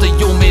पागल जस्तै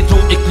यो मेरो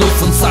एक्लो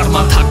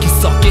संसारमा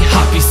थाकिसके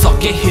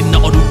हापिसके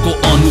हिँड्न अरूको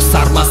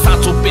अनुसारमा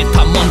साँचो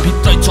पेथा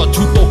मनभित्रै छ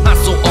झुटो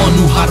हाँसो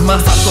अनुहारमा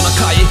सान्त्वना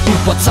खाए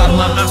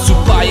उपचारमा आँसु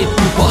पाए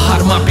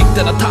उपहारमा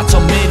बिग्देर थाहा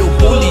छ मेरो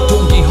बोली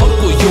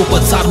ढोङ्गीहरूको यो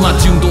बजारमा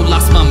जिउँदो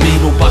लासमा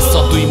मेरो बास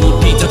छ दुई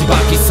मुठी जति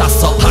बाँकी सास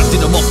छ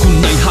हार्दिन म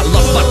कुनै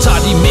हालतमा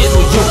जारी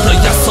मेरो यो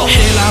प्रयास छ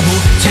हेलाभो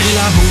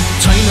छेलाभो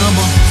छैन म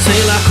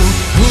सेलाको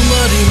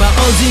भुमरीमा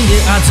अल्झिए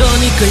आज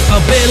निकै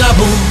अबेला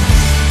भो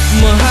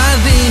म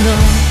हार्दिन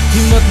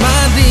हिम्मत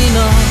मार्दिन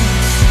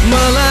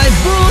मलाई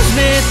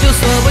बुझ्ने त्यो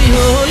सबै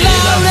हो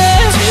लाउरे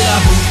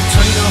छेलाभो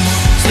छैन म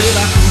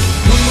सेलाको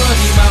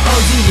भुमरीमा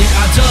अल्झिए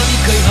आज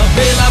निकै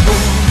अबेला भो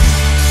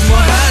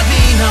म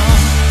हार्दिन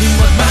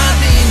हिम्मत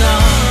मार्दिन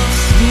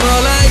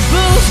मलाई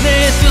बुझ्ने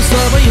त्यो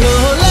सबै हो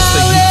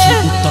लाउरे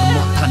उत्तर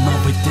मथा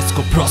नभई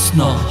त्यसको प्रश्न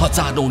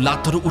हजारौं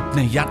लातहरू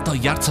उठ्ने याद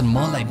तयार छन्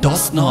मलाई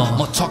डस्न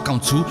म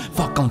छकाउँछु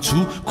फकाउँछु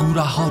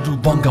कुराहरू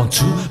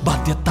बङ्गाउँछु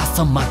बाध्यता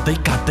समात्दै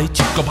काट्दै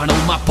चिप्को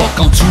भाँडौमा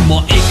पकाउँछु म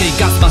एकै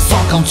गाछमा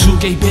सकाउँछु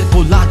केही बेरको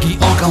लागि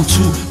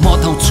अगाउँछु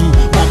मधाउँछु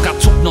मौका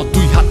छोप्न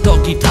दुई हात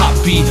अघि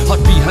थापी हर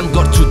बिहान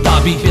गर्छु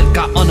दाबी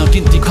बेलुका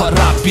अनगिन्ती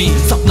खराबी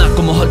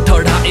सपनाको महल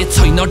डढाए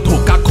छैन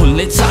ढोका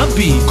खोल्ने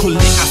चाबी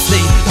खोल्ने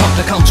आशले ढक्क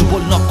खाउँछु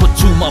बोल्न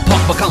खोज्छु म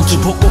भक्काउँछु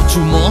भोको छु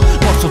म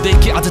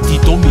वर्षौंदेखि आज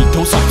तितो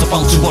मिठो शब्द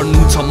पाउँछु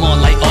बढ्नु छ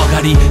मलाई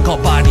अगाडि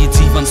कबाडी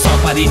जीवन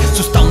सवारी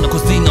सुस्ताउन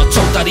खोज्दिन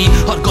चौतारी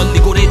हर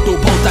गल्लीको रेतो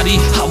भौतारी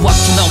हावा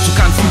सुनाउँछु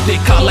कान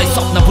फुटेकालाई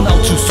सपना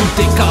बुनाउँछु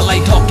सुतेकालाई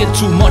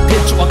ढकेल्छु म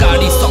ढेल्छु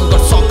अगाडि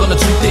सङ्घर्ष गर्न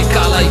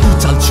छुटेकालाई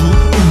उचाल्छु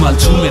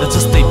उमाल्छु मेरो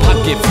जस्तै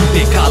भाग्य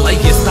फुटेकालाई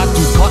यस्ता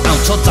दुःख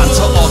आउँछ जान्छ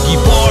अघि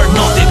बढ्न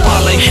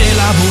नेपाललाई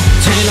हेलाभो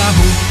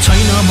छेलाभो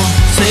छैन म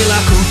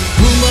सेलाको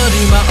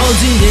भुमरीमा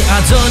अल्झिए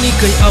आज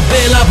निकै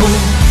अबेला भो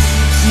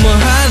म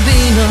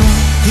हार्दिन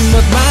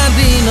हिम्मत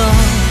मार्दिन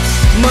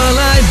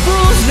मलाई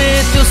बुझ्ने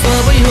त्यो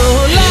सबै हो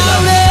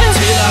लाउरे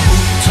छेलाभो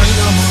छैन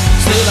म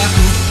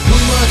सेलाको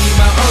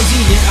भुमरीमा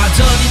अल्झिए आज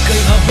निकै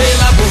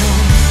अबेला भो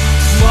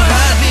म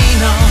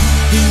हार्दिन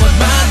हिम्मत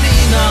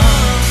मार्दिन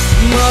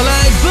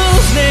मलाई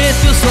बुझ्ने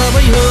त्यो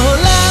सबै हो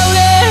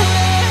लाउरे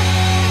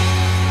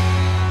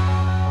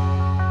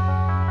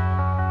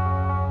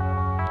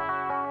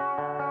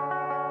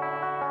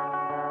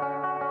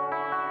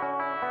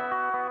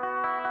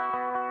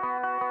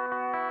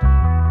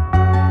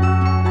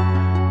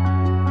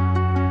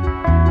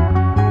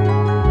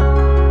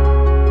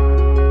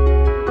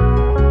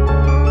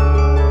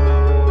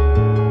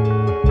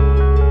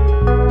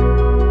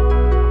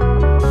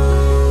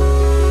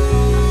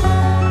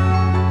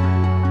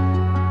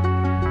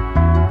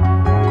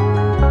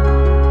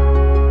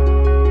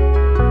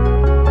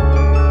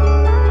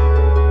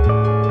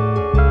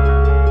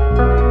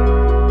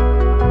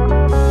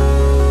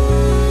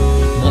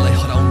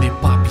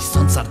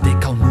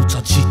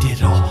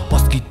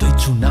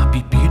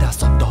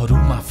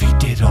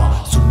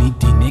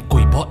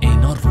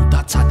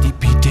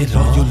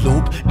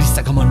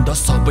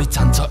सबै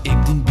जान्छ एक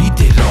दिन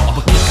बितेर अब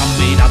के काम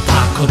मेरा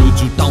धाकहरू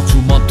जुटाउँछु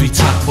म दुई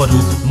छाकहरू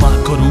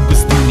माकहरू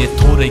बिस्दिने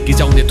थोरै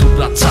गिजाउने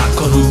थुप्रा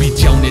चाकहरू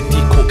बिच्याउने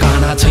तिखो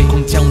गाना झै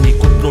गुम्च्याउने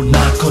कुप्रो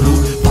नाकहरू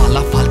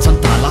पाला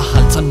फाल्छन् ताला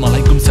हाल्छन्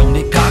मलाई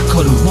गुम्स्याउने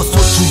काखहरू म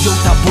सोच्छु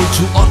एउटा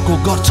बोल्छु अर्को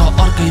गर्छ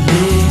अर्कैले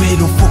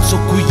मेरो फोक्सो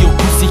कुहियो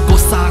खुसीको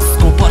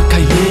सासको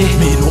पर्खाइले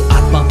मेरो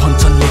आत्मा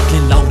भन्छन् लेखले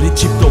लाउरे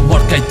चिप्लो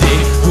मर्काइदे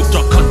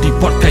रुद्रखण्डी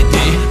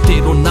पड्काइदे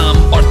तेरो नाम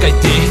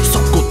अड्काइदे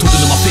सबको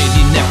थुदुनमा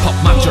फेरि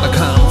नेपमा जोडा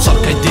खाम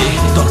सर्काइदे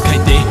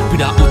तर्काइदे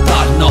पीडा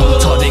उतार्न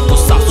छरेको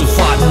सासु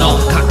फार्न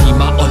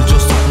घाँटीमा अल्झो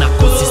सपना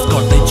कोसिस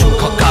गर्दैछु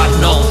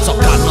खकार्न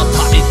सकार्न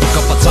थाहे दुःख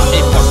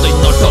पचाए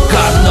पर्दैन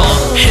डकार्न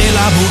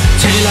हेलाभो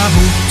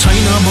छेलाभो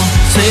छैन म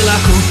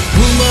सेलाको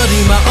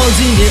भुमरीमा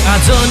अल्झिए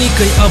आज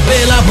निकै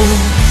अबेला भो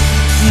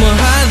म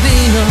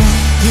हार्दिन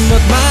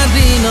हिम्मत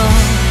मार्दिन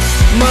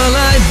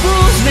मलाई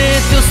बुझ्ने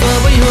त्यो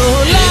सबै हो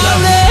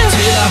लाउरे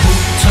छेलाभो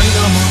छैन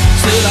म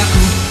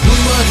सेलाको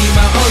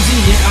भुमरीमा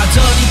अल्झिए आज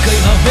निकै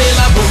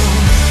अबेला भो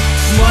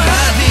म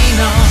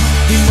हार्दिन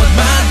हिम्मत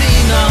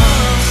मार्दिन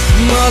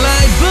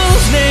मलाई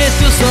बुझ्ने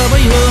त्यो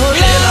सबै हो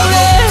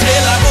लाउरे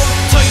छेलाभो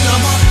छैन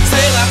म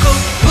सेलाको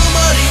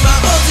भुमरीमा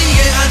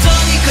अल्झिए आज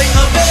निकै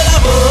अबेला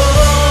भो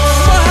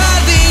म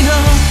हार्दिन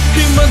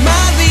हिम्मत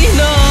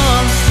मार्दिन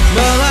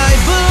मलाई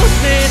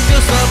बुझ्ने त्यो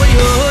सबै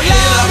हो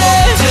लाउरे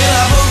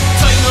छेलाभो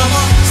छैन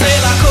म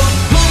सेलाको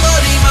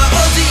भुमरीमा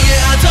अल्झिए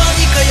आज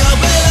निकै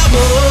अबेला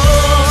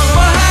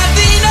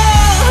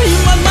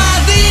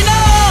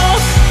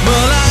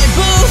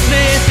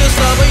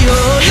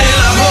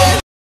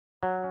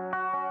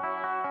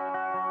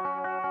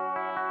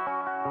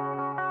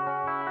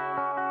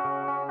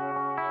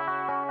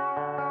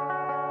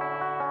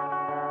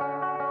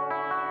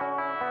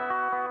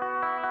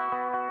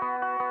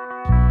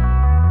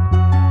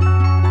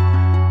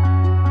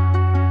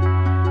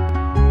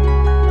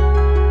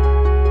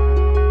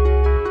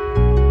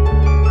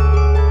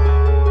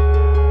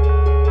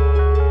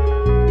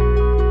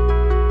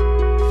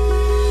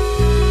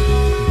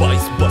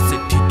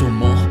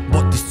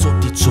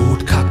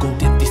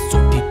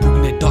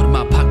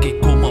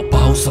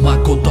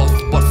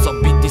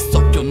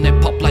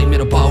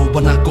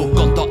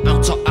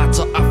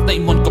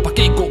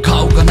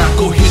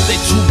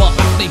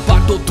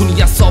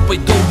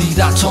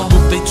छ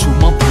डुब्दैछु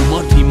म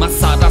भुमरीमा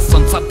सारा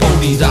संसार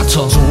पौडिरहेछ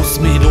जोस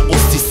मेरो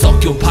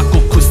ओसिसक्यो भाको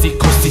खुसी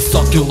खुसी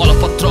सक्यो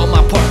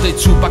अलपत्रमा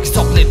पढ्दैछु बाँकी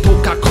सबले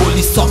ढोका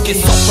खोलिसके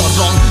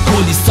सतरङ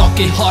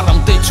खोलिसके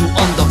हराउँदैछु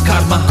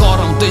अन्धकारमा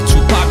कराउँदैछु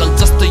पागल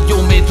जस्तै यो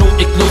मेरो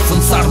एक्लो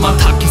संसारमा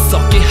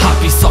थाकिसके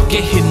हापिसके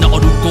हिँड्न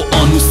अरूको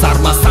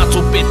अनुसारमा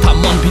साँचो बेथा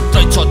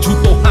मनभित्रै छ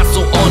झुटो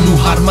हाँसो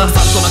अनुहारमा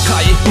सान्त्वना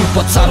खाए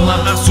उपचारमा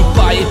आँसु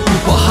पाए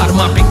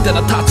उपहारमा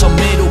बिग्देर थाहा छ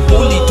मेरो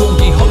बोली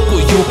ढोङ्गीहरूको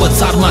यो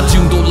बजारमा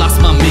जिउँदो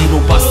लासमा मेरो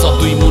बास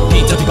दुई मुठी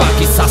जति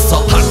बाँकी सास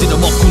हार्दिन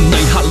म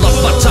कुनै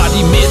हालतमा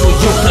जारी मेरो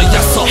यो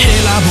प्रयास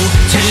हेलाभो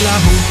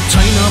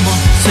छैन म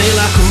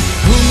सेलाको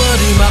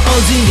भुमरीमा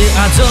अल्झिए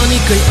आज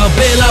निकै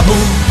अबेला भो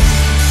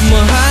म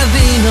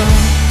हार्दिन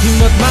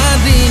हिम्मत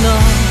मार्दिन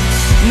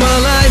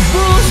मलाई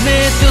बुझ्ने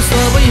त्यो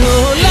सबै हो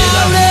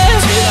लाउरे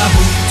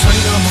हेलाभो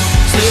छैन म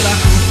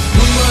सेलाको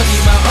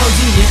भुमरीमा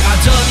अल्झिए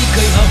आज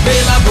निकै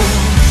अबेला भो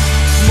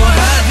म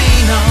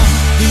हार्दिन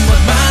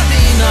हिम्मत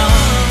मार्दिन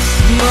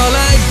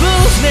मलाई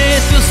बुझ्ने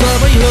त्यो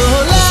सबै हो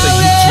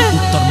लाउरे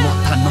उत्तर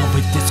मथा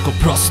नभई त्यसको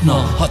प्रश्न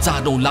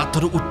हजारौं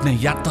लातहरू उठ्ने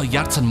याद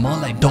तयार छन्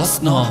मलाई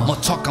डस्न म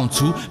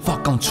छकाउँछु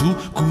फकाउँछु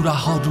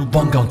कुराहरू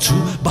बङ्गाउँछु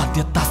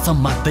बाध्यता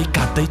समात्दै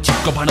काट्दै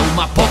चिप्को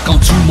भाँडौमा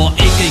पकाउँछु म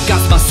एकै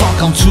गाछमा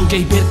सकाउँछु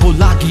केही बेरको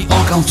लागि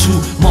अगाउँछु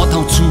म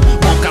धाउँछु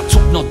मौका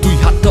छोप्न दुई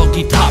हात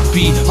अघि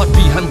थापी हर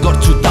बिहान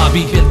गर्छु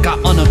दाबी बेलुका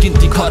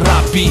अनगिन्ती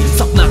खराबी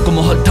सपनाको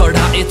महल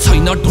ढडाए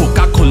छैन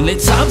ढोका खोल्ने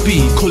चाबी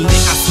खोल्ने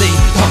आशले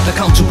भक्त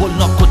खाउँछु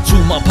बोल्न खोज्छु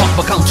म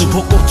भक्काउँछु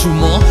भोको छु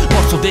म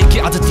वर्षौंदेखि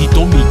आज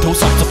तितो मिठो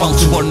शब्द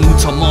पाउँछु बढ्नु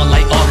छ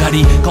मलाई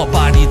अगाडि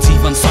कबाडी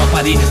जीवन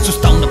सवारी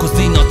सुस्ताउन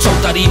खोज्दिन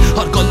चौतारी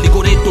हर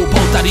गल्लीको रेतो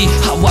भौतारी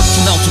हावा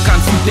सुनाउँछु कान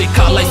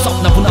फुटेकालाई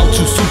सपना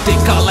बुनाउँछु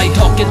सुतेकालाई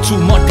ढकेल्छु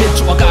म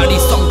ढेल्छु अगाडि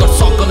सङ्घर्ष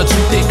गर्न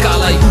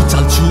छुटेकालाई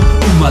उचाल्छु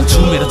उमाल्छु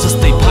मेरो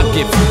जस्तै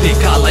भाग्य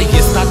फुटेकालाई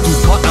यस्ता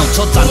दुःख आउँछ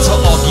जान्छ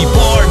अघि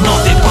बढ्न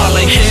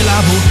नेपाललाई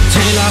हेलाभो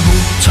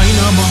छैन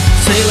म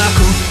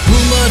सेलाको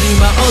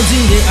भुमरीमा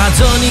अल्झिए आज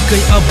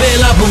निकै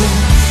अबेला भो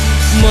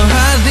म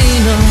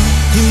हार्दिन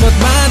हिम्मत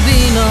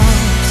मार्दिन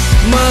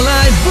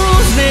मलाई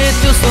बुझ्ने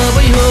त्यो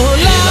सबै हो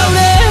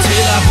लाउरे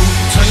हेलाभो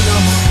छैन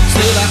म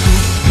सेलाको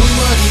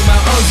भुमरीमा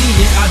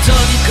अल्झिए आज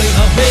निकै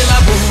अबेला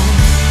भो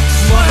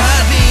म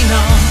हार्दिन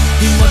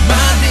हिम्मत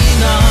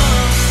मार्दिन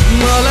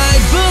मलाई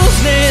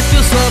बुझ्ने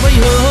त्यो सबै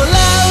हो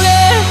लाउरे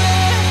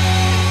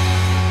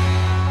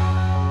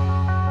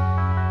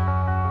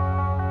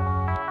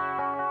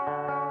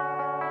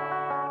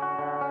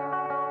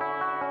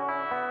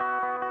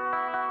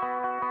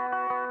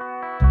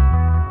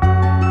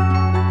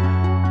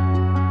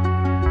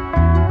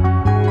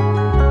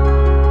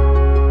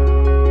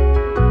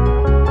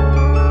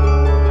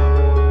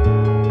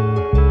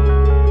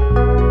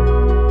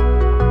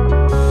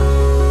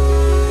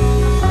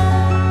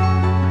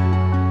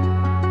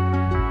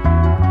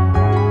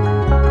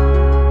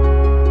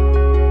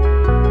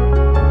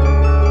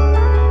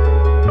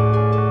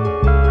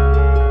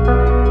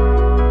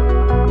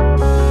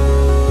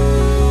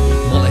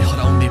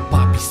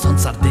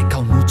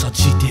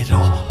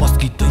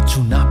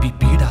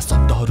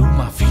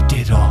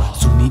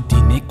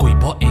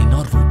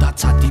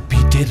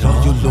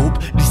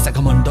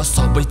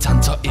सबै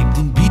जान्छ एक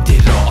दिन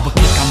बितेर अब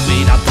के काम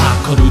मेरा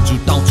धाकहरू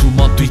जुटाउँछु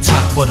म दुई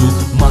छाकहरू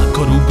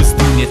माकहरू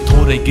बिस्दिने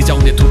थोरै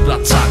गिजाउने थुप्रा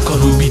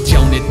चाकहरू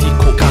बिच्याउने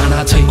तिखो गाना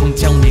झै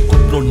गुम्च्याउने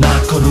कुप्रो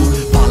नाकहरू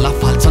पाला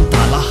फाल्छन्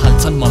ताला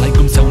हाल्छन् मलाई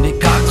गुम्स्याउने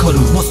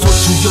काखहरू म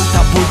सोच्छु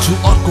एउटा बोल्छु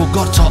अर्को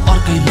गर्छ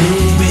अर्कैले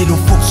मेरो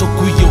फोक्सो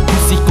कुहियो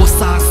खुसीको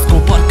सासको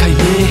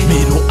पर्खाइले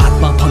मेरो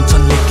आत्मा भन्छ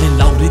लेखले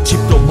लाउरे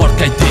चिप्लो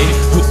मर्काइदे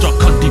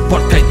रुद्रखण्डी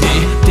पड्काइदे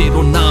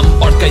तेरो नाम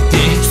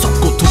अड्काइदे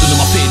सबको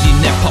थुदुलमा फेरि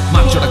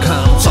नेपमा जोडा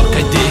खाम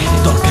सर्काइदे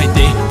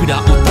दर्काइदे पीडा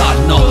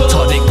उतार्न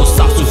छरेको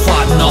सासु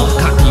फार्न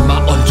घाँटीमा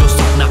अल्झो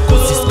सपना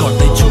कोसिस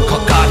गर्दैछु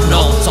खकार्न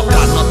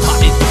सकार्न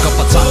थाहे दुःख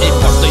पचाए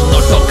पर्दैन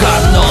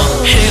डकार्न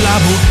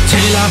हेलाभो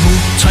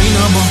छैन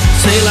म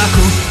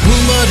सेलाको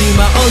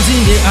भुमरीमा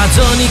अल्झिए आज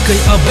निकै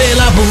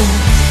अबेला भो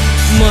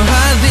म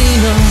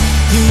हार्दिन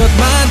हिम्मत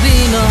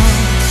मार्दिन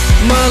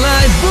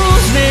मलाई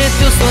बुझ्ने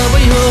त्यो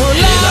सबै हो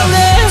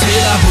लाउरे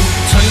हेलाभो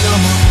छैन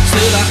म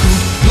सेलाको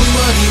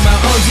भुमरीमा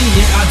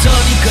अल्झिए आज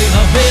निकै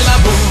अबेला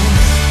भो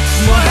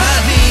म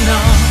हार्दिन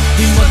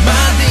हिम्मत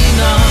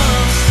मार्दिन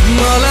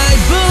मलाई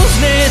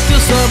बुझ्ने त्यो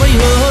सबै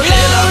हो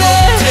लाउरे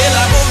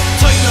हेलाभो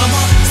छैन म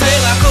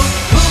सेलाको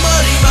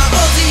भुमरीमा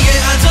अल्झिए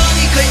आज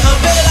निकै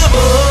अबेला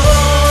भो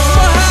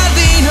म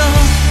हार्दिन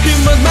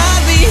हिम्मत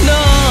मार्दिन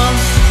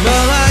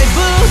मलाई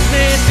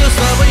बुझ्ने त्यो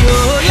सबै हो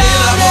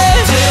लाउरे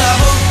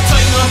हेलाभो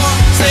छैन म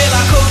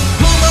सेलाको भुमरीमा अल्झिए आज निकै अबेला भो म हार्दिन हिम्मत मार्दिन मलाई बुझ्ने त्यो सबै हो लाउरे हेलाभो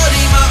छैन म सेलाको भुमरीमा अल्झिए आज निकै अबेला भो म हार्दिन हिम्मत मार्दिन मलाई बुझ्ने त्यो सबै हो हेलाभो छैन म सेलाको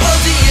भुमरीमा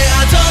अल्झिए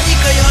आज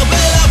निकै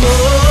अबेला भो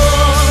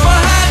म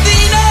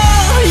हार्दिन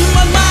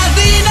हिम्मत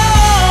मार्दिन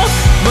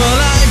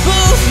मलाई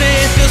बुझ्ने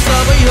त्यो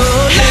सबै हो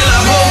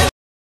लाउरे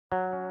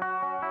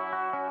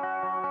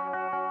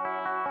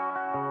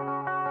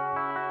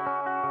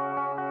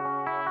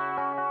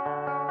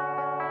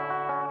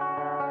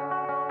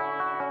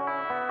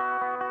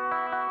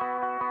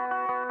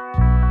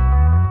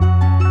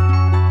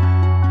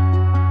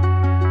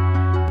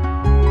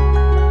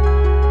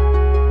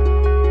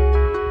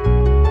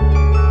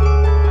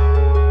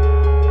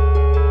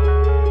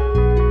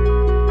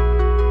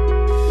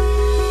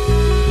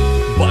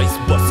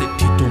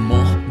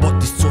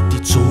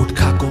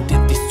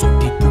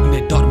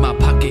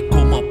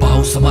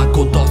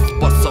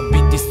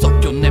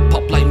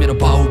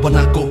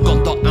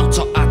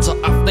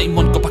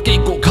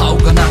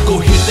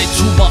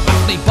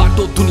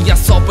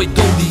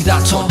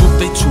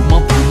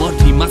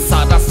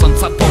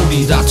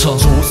बसिरहेछ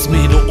जोस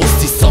मेरो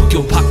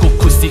ओसिसक्यो भाको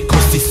खुसी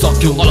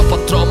खोसिसक्यो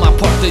अलपत्रमा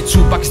पढ्दैछु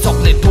बाँकी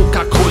सबले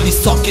ढोका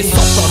खोलिसके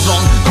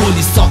सप्तरङ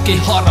खोलिसके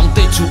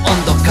हराउँदैछु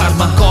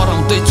अन्धकारमा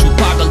कराउँदैछु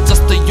पागल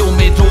जस्तै यो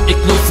मेरो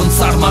एक्लो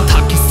संसारमा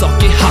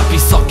थाकिसके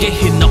हापिसके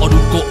हिँड्न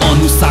अरूको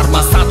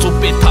अनुसारमा साँचो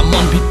पेथा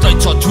मनभित्रै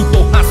छ झुटो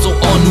हाँसो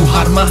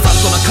अनुहारमा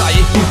साँचो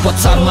नखाए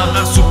उपचारमा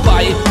आँसु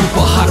पाए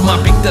उपहारमा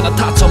बिग्दैन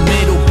थाहा छ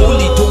मेरो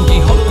बोली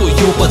ढोङ्गीहरूको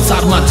यो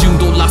बजारमा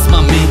जिउँदो लासमा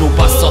मेरो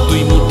बास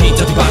दुई मुठी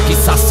जति बाँकी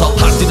सास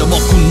हार्दिन म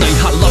कुनै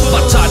हालतमा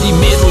जारी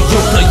मेरो यो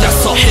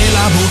प्रयास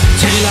हेलाभो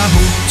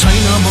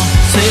छैन म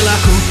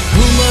सेलाको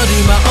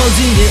भुमरीमा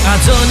अल्झिए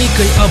आज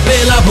निकै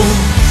अबेला भो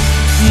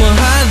म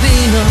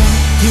हार्दिन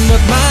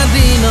हिम्मत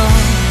मार्दिन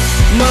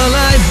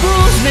मलाई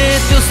बुझ्ने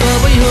त्यो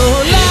सबै हो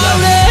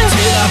लाउरे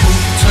हेलाभो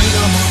छैन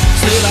म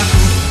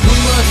सेलाको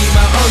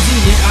भुमरीमा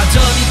अल्झिए आज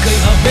निकै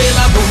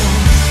अबेला भो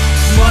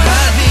म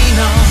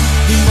हार्दिन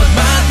हिम्मत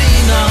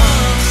मार्दिन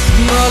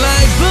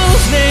मलाई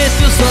बुझ्ने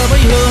त्यो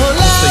सबै हो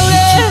लाउरे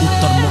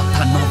उत्तर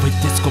मथा नभई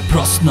त्यसको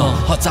प्रश्न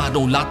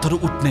हजारौं लातहरू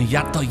उठ्ने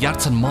याद तयार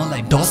छन्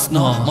मलाई डस्न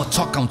म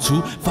छकाउँछु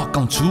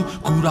फकाउँछु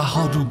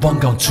कुराहरू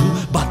बङ्गाउँछु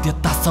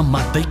बाध्यता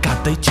समात्दै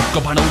काट्दै चिप्को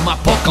भाँडौमा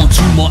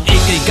पकाउँछु म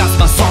एकै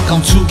गाछमा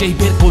सकाउँछु केही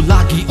बेरको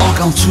लागि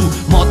अगाउँछु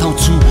म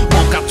धाउँछु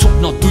मौका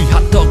छोप्न दुई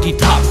हात अघि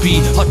थापी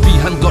हर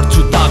बिहान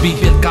गर्छु दाबी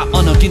बेलुका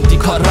अनगिन्ती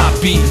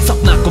खराबी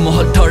सपनाको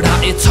महल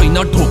ढडाए छैन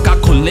ढोका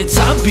खोल्ने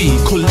चाबी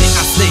खोल्ने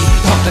आशले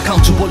भक्त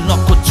खाउँछु बोल्न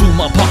खोज्छु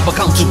म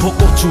भक्काउँछु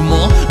भोको छु म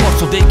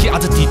वर्षौंदेखि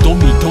आज तितो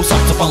मिठो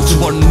सक्छ पाउँछु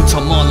बढ्नु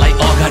छ मलाई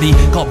अगाडि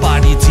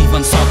कबाडी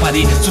जीवन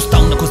सवारी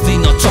सुस्ताउन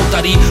खोज्दिन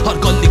चौतारी हर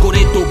गल्लीको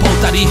रेतो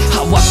भौतारी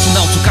हावा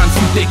सुनाउँछु कान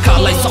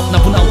सुतेकालाई सपना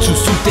बुनाउँछु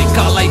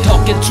सुतेकालाई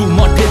ढकेल्छु म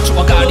ढेल्छु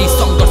अगाडि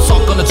सङ्घर्ष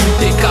गर्न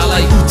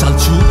छुटेकालाई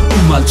उचाल्छु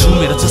उमाल्छु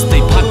मेरो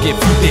जस्तै भाग्य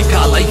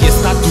फुटेकालाई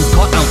यस्ता दुःख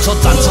आउँछ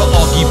जान्छ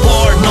अघि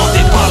बढ्न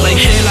नेपाललाई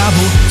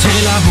हेलाभो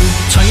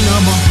छैन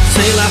म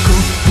सेलाको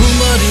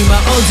भुमरीमा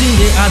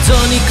अल्झिए आज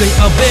निकै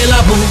अबेला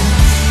भो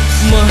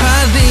म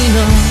हार्दिन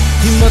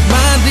हिम्मत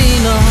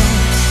मार्दिन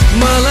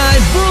मलाई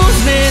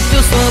बुझ्ने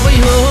त्यो सबै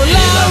हो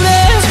लाउरे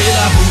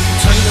हेलाभो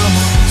छैन म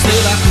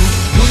सेलाको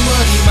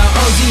भुमरीमा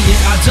अल्झिए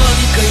आज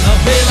निकै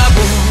अबेला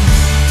भो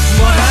म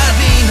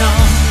हार्दिन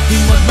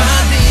हिम्मत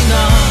मार्दिन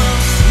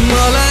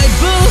मलाई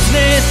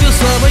बुझ्ने त्यो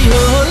सबै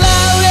हो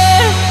लाउरे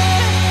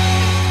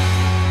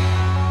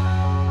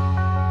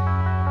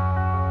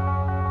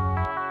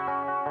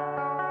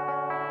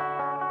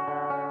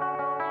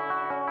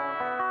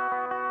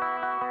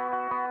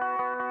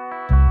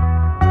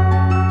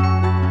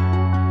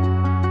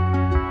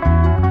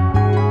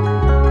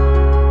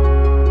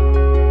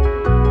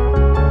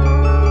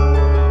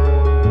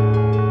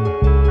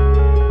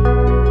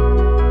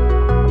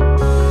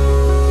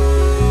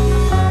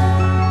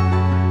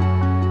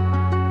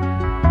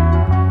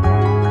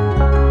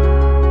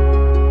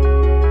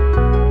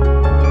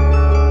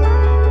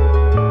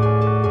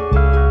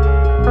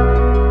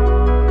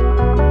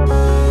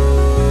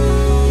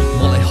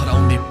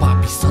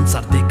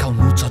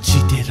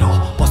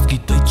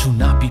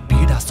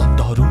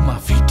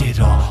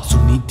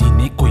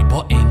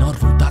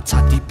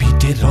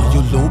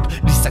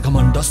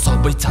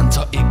सबै जान्छ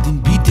एक दिन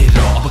बितेर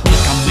अब के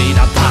काम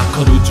मेरा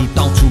धाकहरू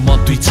जुटाउँछु म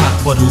दुई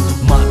छाकहरू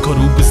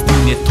मागहरू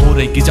बुझ्दिने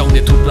थोरै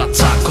गिजाउने थुप्रा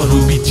चाकहरू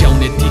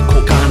बिच्याउने तिखो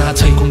गाना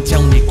झै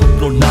गुम्च्याउने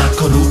कुप्रो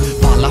नाकहरू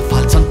पाला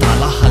फाल्छन्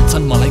ताला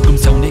हाल्छन् मलाई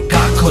गुम्स्याउने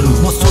काखहरू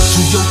म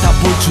सोच्छु एउटा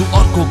बोल्छु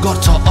अर्को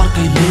गर्छ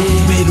अर्कैले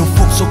मेरो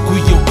फोक्सो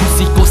कुयो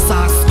खुसीको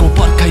सासको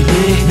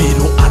पर्खाइले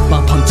मेरो आत्मा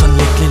भन्छ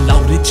लेखले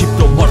लाउरे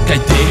चिप्लो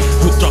मर्काइदे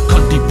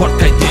रुद्रखण्डी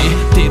पड्काइदे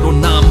तेरो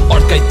नाम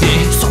अड्काइदे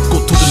सबको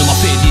थुदुलोमा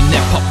फेरि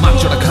नेपमा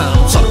जोडा खाम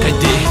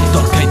सर्काइदे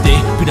तर्काइदे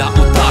पीडा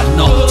उतार्न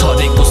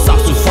छरेको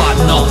सासु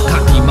फार्न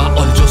घाँटीमा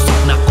अल्झो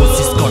सपना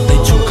कोसिस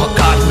गर्दैछु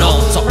खकार्न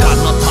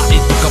सकार्न थाहे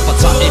दुःख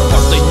पछाए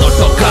पर्दैन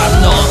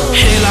डकार्न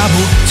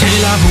हेलाभो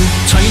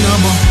छैन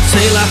म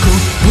सेलाको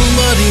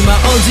भुमरीमा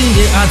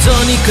अल्झिए आज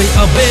निकै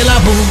अबेला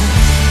भो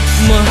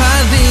म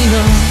हार्दिन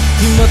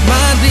हिम्मत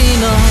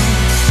मार्दिन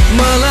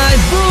मलाई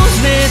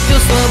बुझ्ने त्यो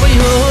सबै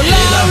हो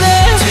लाउरे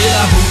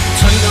हेलाभो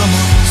छैन म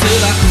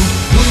सेलाको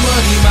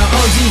भुमरीमा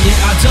अल्झिए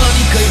आज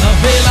निकै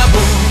अबेला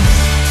भो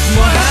म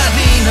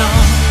हार्दिन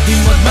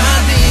हिम्मत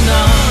मार्दिन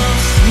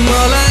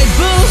मलाई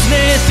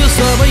बुझ्ने त्यो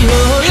सबै हो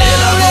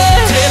लाउरे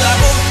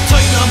हेलाभो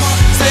छैन म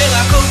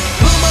सेलाको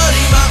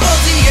भुमरीमा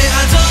अल्झिए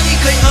आज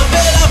निकै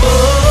अबेला भो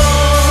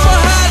म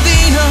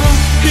हार्दिन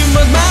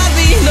हिम्मत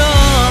मार्दिन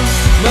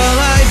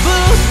मलाई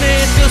बुझ्ने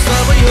त्यो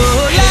सबै हो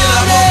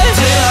लाउरे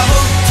हेलाभो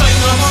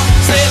छैन म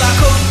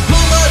सेलाको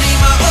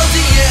भुमरीमा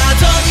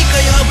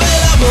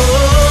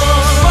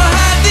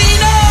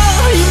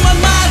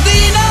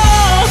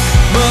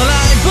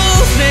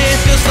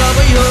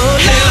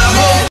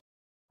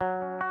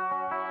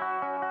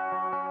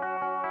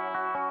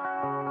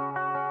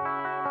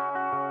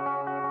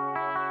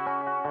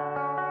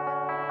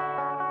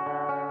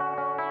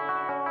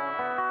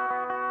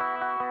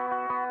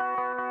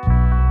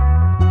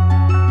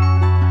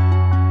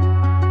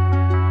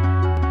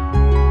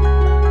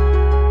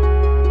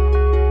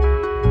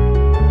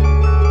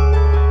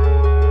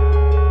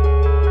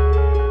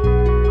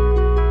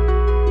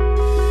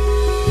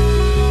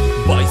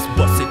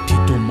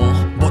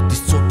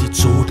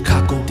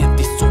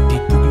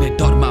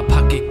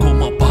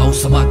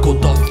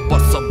 10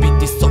 वर्ष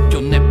बितिसक्यो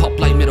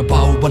नेपाललाई मेरो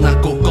भाउ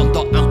बनाएको गन्ध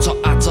आउँछ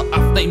आज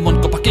आफ्नै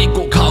मनको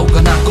पाकेको घाउ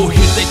गनाको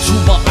हिँड्दैछु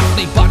म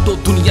आफ्नै बाटो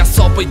दुनियाँ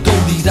सबै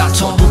दौडिरहेछ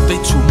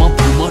डुब्दैछु म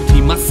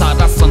भुमरीमा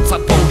सारा संसार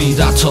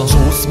पौडिरहेछ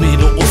जोस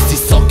मेरो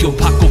ओसिसक्यो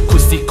भएको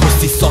खुसी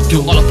खोसिसक्यो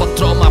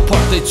अलपत्रमा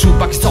पढ्दैछु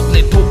बाँकी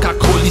सबले ढोका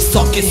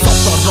खोलिसके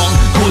सप्तरङ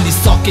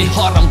खोलिसके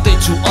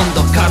हराउँदैछु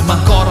अन्धकारमा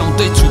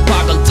कराउँदैछु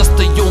पागल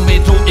जस्तै यो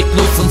मेरो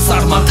एक्लो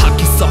संसारमा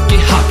थाकिसके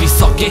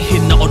हापिसके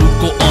हिँड्न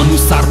अरूको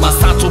अनुसारमा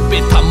साँचो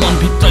पेथा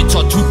मनभित्रै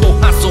छ झुटो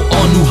हाँसो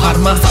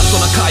अनुहारमा साँचो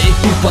नखाए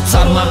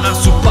उपचारमा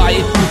आँसु पाए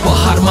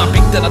उपहारमा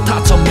बिग्दैन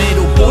थाहा छ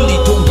मेरो बोली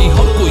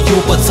ढोङ्गीहरूको यो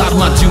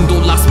बजारमा जिउँदो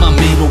लासमा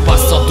मेरो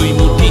बास छ 2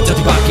 मुठी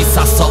जति बाँकी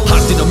सास छ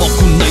हार्दिन म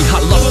कुनै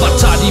हालतमा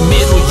जारी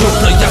मेरो यो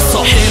प्रयास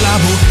छ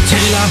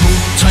छेलाभु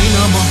छैन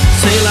म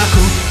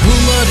सेलाको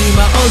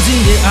भुमरीमा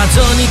अल्झिए आज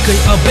निकै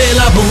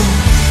अबेला भो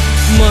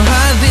म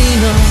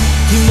हार्दिन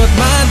हिम्मत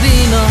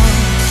मार्दिन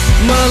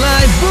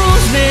मलाई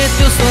बुझ्ने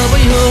त्यो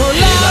सबै हो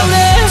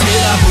लाउरे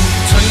छेलाभु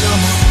छैन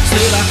म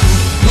सेलाको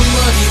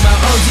भुमरीमा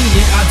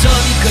अल्झिए आज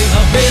निकै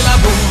अबेला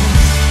भो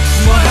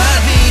म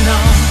हार्दिन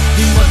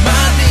हिम्मत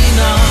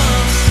मार्दिन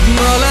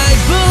मलाई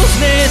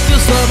बुझ्ने त्यो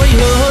सबै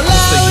हो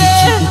लाउरे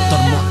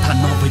उत्तर मथा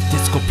नभई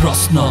त्यसको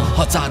प्रश्न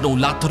हजारौं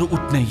लातहरू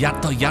उठ्ने याद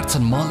तयार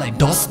छन् मलाई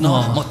डस्न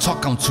म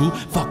छकाउँछु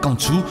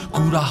फकाउँछु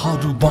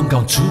कुराहरू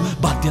बङ्गाउँछु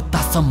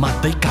बाध्यता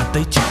समात्दै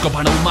काट्दै चिप्को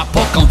भाँडौमा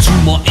पकाउँछु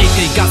म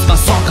एकै गाछमा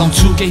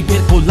सकाउँछु केही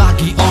बेरको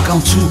लागि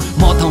अगाउँछु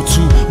म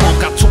धाउँछु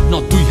मौका छोप्न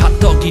 2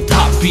 हात अघि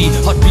थापी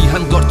हर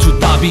बिहान गर्छु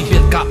दाबी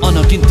बेलुका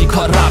अनगिन्ती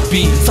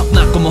खराबी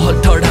सपनाको महल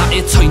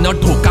ठडाए छैन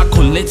ढोका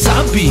खोल्ने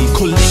चाबी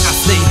खोल्ने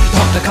आशले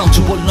भक्त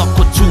खाउँछु बोल्न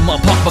खोज्छु म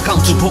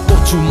भक्काउँछु भोको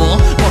छु म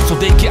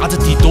वर्षौंदेखि आज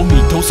तितो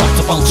मिठो शब्द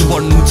पाउँछु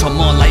बढ्नु छ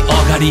मलाई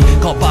अगाडि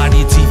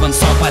कबाडी जीवन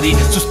सवारी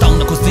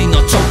सुस्ताउन खोज्दिन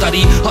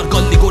चौतारी हर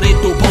गल्लीको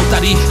रेटो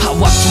भौतारी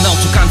हावा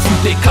सुनाउँछु कान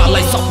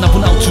फुटेकालाई सपना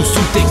बुनाउँछु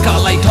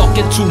सुतेकालाई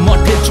ढकेल्छु म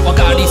ढेल्छु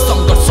अगाडि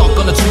सङ्घर्ष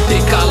गर्न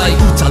छुटेकालाई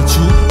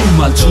उचाल्छु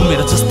उमाल्छु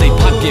मेरो जस्तै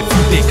भाग्य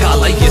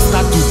फुटेकालाई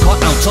यस्ता दुःख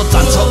आउँछ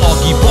जान्छ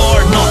अघि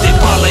बढ्न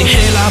नेपाललाई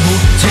छेलाभु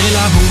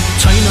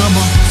छैन म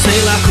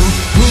सेलाको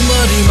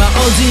भुमरीमा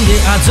अल्झिए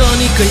आज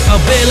निकै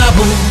अबेला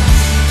भो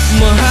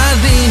म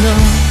हार्दिन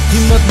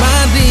हिम्मत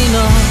मार्दिन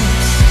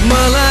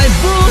मलाई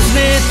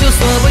बुझ्ने त्यो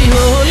सबै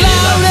हो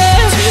लाउरे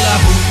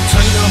छेलाभु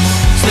छैन म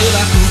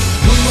सेलाको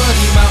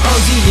भुमरीमा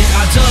अल्झिए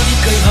आज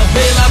निकै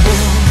अबेला भो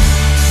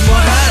म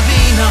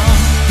हार्दिन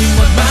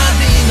हिम्मत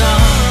मार्दिन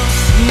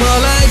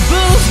मलाई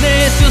बुझ्ने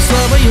त्यो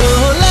सबै हो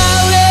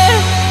लाउरे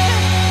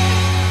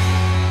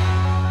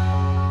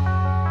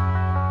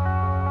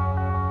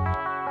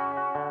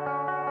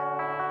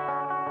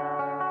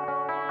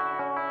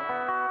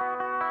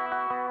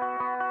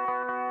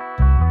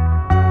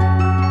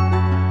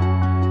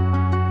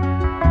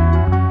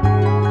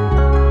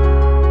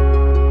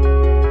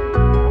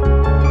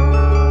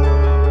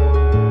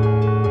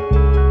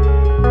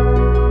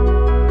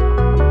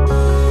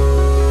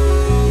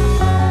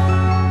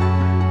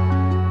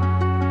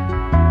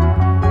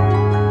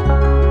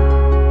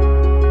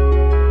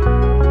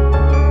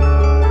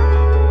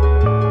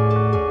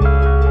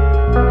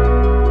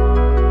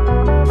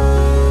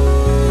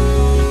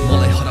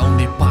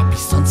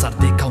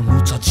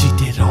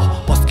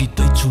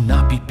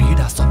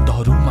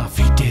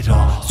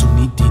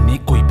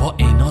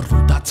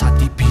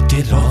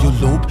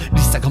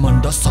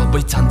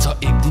सबै जान्छ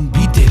एक दिन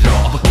बितेर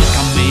अब के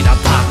काम मेरा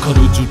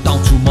धाकहरू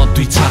जुटाउँछु म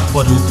 2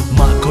 छाकहरू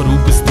मागहरू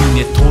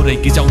बिस्दिने थोरै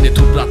गिजाउने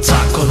थुप्रा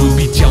चाकहरू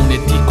बिच्याउने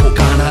तिखो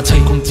काँडा झै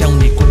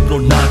गुम्च्याउने कुप्रो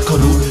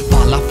नाकहरू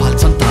पाला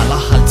फाल्छन् ताला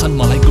हाल्छन्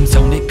मलाई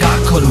गुम्स्याउने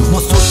काखहरू म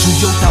सोच्छु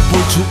एउटा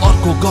बोल्छु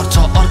अर्को गर्छ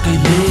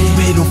अर्कैले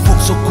मेरो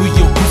फोक्सो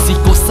कुयो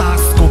खुसीको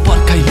सासको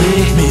पर्खाइले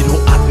मेरो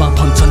आत्मा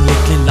भन्छ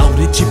लेखले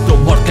लाउरे चिप्लो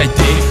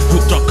मर्काइदे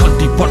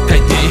रुद्रखण्डी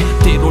पड्काइदे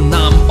तेरो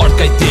नाम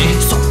अड्काइदे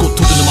सबको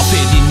थुदुनमा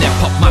फेरि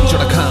नेपमा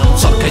जोडा खाम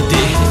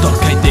सर्काइदे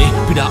तर्काइदे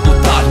पीडा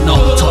उतार्न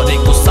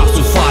छरेको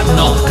सासु फार्न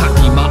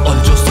घाँटीमा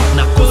अल्झो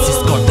सपना कोसिस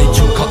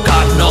गर्दैछु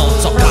खकार्न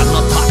सकार्न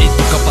थाहे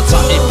दुःख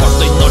बचाए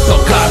पर्दैन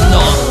डकार्न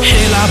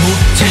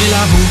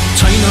छेलाभु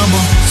छैन म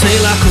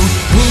सेलाको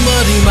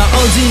भुमरीमा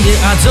अल्झिए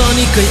आज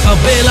निकै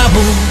अबेला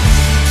भो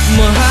म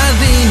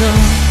हार्दिन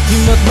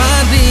हिम्मत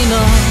मार्दिन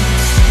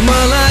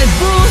मलाई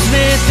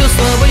बुझ्ने त्यो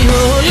सबै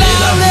हो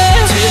लाउरे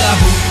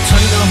छेलाभु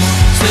छैन म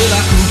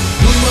सेलाको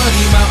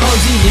भुमरीमा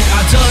अल्झिए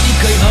आज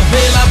निकै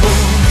अबेला भो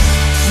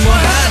म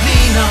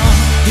हार्दिन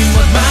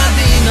हिम्मत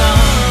मार्दिन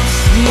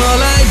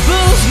मलाई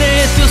बुझ्ने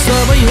त्यो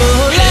सबै हो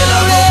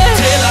लाउरे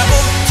छेलाभु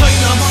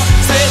छैन म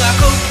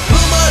सेलाको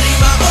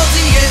भुमरीमा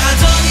अल्झिए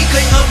आज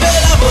निकै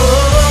अबेला भो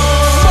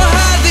म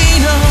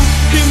हार्दिन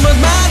हिम्मत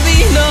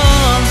मार्दिन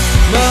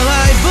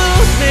मलाई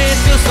बुझ्ने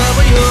त्यो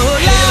सबै हो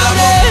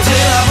लाउरे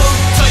छेलाभु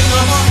छैन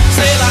म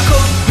सेलाको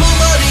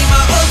भुमरीमा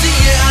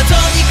अल्झिए आज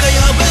निकै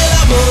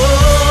अबेला भो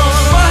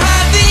म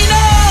हार्दिन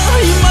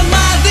हिम्मत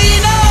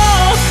मार्दिन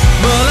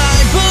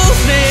मलाई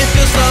बुझ्ने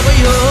त्यो सबै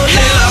हो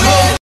लाउरे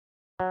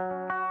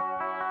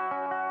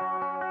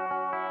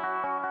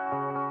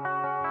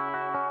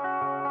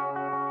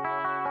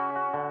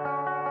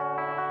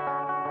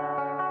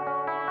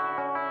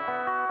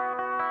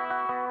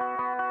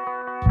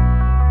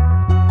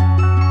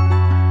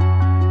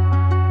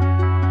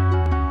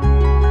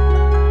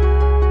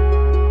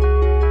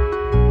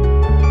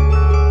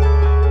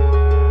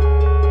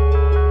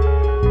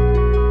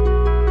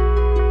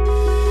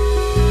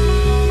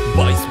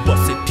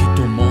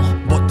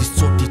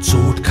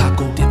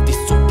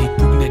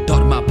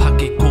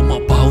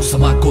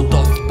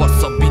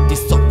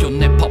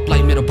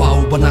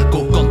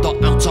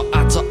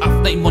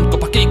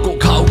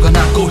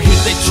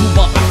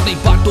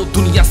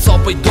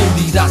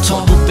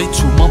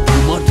गर्दैछु म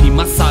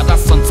भुमरीमा सारा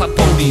संसार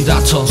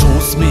पौडिरहेछ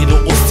जोस मेरो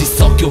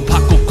ओसिसक्यो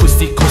भाको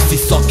खुसी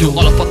खोसिसक्यो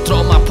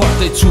अलपत्रमा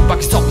पढ्दैछु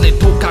बाँकी सबले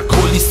ढोका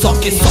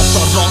खोलिसके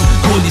सतरङ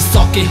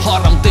खोलिसके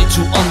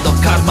हराउँदैछु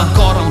अन्धकारमा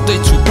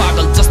कराउँदैछु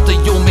पागल जस्तै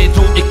यो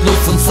मेरो एक्लो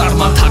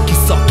संसारमा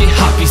थाकिसके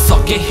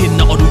हापिसके हिँड्न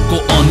अरूको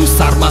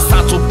अनुसारमा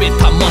साँचो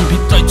बेथा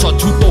मनभित्रै छ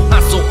झुटो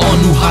हाँसो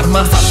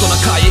अनुहारमा साँचो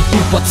नखाए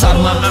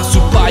उपचारमा आँसु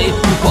पाए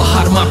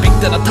उपहारमा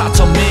बिग्दैन थाहा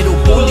छ मेरो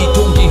बोली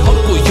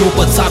ढोङ्गीहरूको यो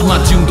बजारमा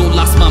जिउँदो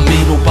लासमा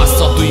मेरो बास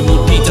छ दुई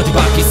मुठी जति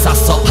बाँकी सास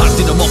छ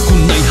हार्दिन म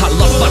कुनै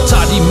हालतमा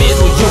जारी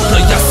मेरो यो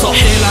प्रयास छ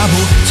छेला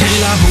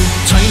भू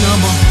छैन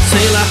म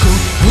सेलाको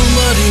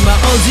भुमरीमा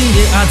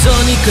अल्झिने आज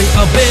निकै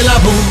अबेला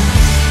भू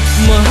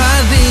म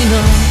हार्दिन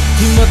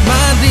हिम्मत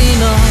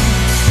मार्दिन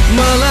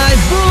मलाई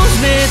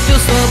बुझ्ने त्यो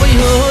सबै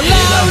हो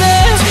लाउरे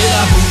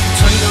छेला भू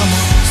छैन म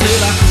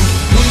सेलाको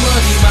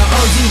भुमरीमा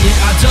अल्झिने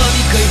आज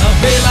निकै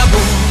अबेला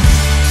भू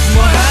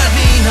म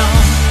हार्दिन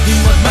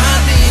हिम्मत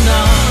मार्दिन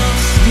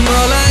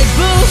मलाई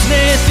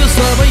बुझ्ने त्यो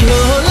सबै हो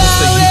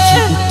लाउरे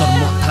उत्तर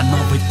मथा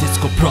नभई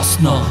त्यसको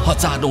प्रश्न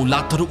हजारौं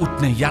लातहरू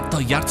उठ्ने याद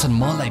तयार छन्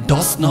मलाई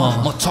डस्न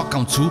म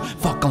छकाउँछु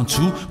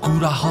फकाउँछु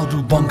कुराहरू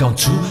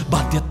बङ्गाउँछु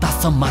बाध्यता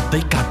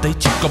समात्दै काट्दै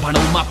चिक्को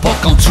भाँडौमा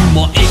पकाउँछु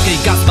म एकै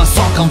गाछमा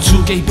सकाउँछु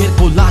केही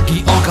बेरको लागि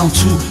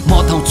अगाउँछु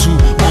म धाउँछु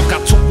मौका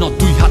छोप्न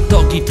दुई हात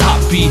अघि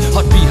थापी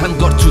हर बिहान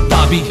गर्छु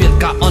दाबी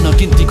बेलुका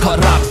अनगिन्ती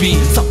खराबी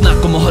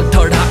सपनाको महल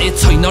ठडाए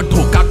छैन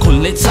ढोका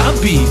खोल्ने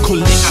चाबी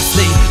खोल्ने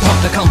आशले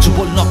भक्त खाउँछु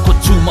बोल्न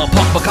खोज्छु म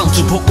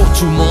भक्काउँछु भोको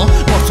छु म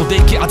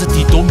वर्षौंदेखि आज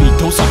तितो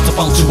मिठो शब्द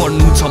पाउँछु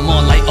बढ्नु छ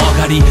मलाई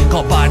अगाडि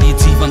कबाडी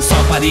जीवन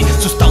सवारी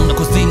सुस्ताउन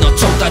खोज्दिन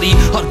चौतारी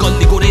हर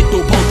गल्लीको रेटो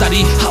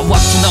भौतारी हावा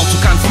चुनाउँछु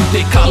कान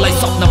फुटेकालाई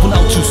सपना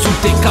बुनाउँछु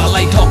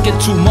सुतेकालाई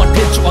ढकेल्छु म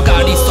ढेल्छु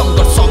अगाडि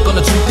सङ्घर्ष गर्न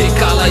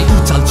छुटेकालाई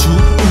उचाल्छु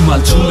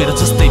उमाल्छु मेरो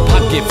जस्तै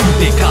भाग्य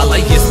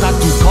फुटेकालाई यस्ता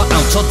दुःख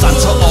आउँछ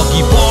जान्छ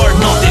अघि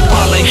बढ्न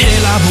नेपाललाई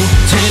छेला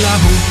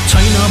भू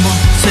छैन म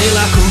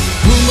सेलाको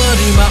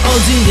भुमरीमा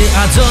अल्झिने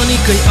आज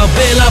निकै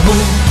अबेला भू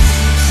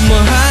म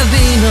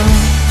हार्दिन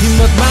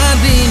हिम्मत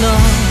मार्दिन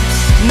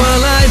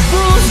मलाई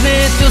बुझ्ने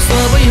त्यो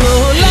सबै हो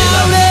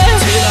लाउरे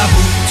छेला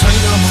भू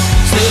छैन म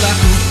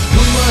सेलाको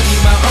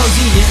भुमरीमा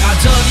अल्झिने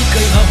आज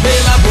निकै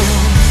अबेला भू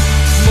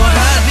म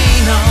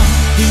हार्दिन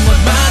हिम्मत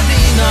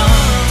मार्दिन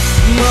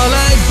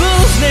मलाई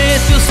बुझ्ने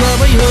त्यो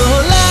सबै हो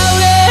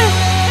लाउरे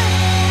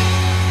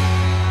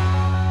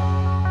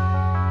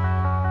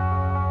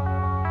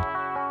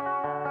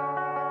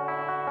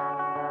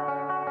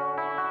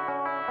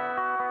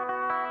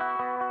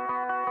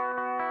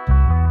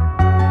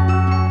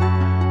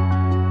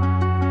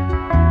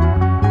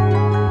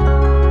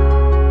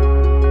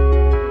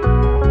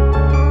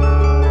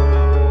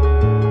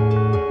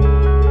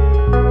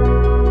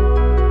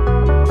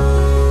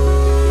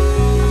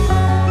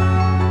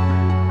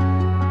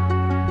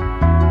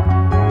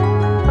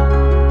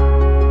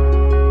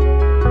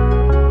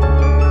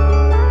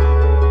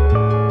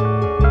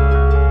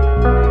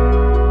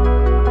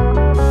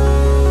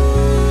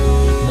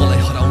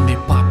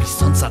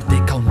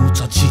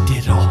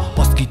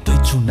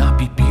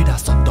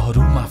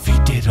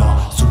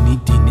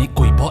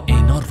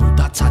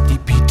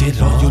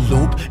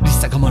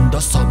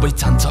सबै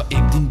जान्छ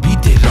एक दिन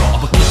बितेर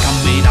अब के काम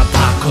मेरा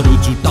धाकहरू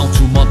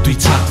जुटाउँछु म दुई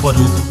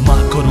छाकहरू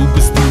माकहरू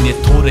बिस्दिने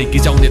थोरै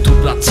गिजाउने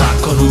थुप्रा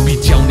चाकहरू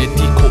बिच्याउने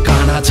तिखो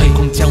काँडा झै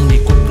गुम्च्याउने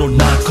कुप्रो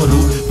नाकहरू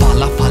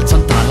पाला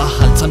फाल्छन् ताला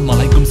हाल्छन्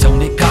मलाई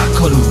गुम्स्याउने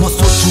काखहरू म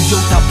सोच्छु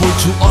एउटा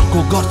बोल्छु अर्को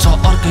गर्छ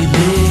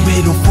अर्कैले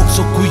मेरो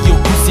फोक्सो कुयो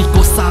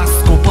खुसीको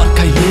सासको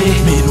पर्खाइले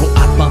मेरो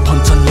आत्मा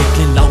भन्छन्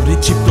लेखले लाउरे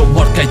चिप्लो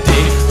मर्काइदे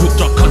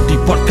रुद्रखण्डी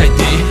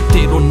पड्काइदे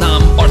तेरो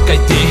नाम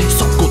अड्काइदे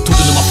सबको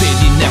थुदुनमा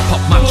फेरि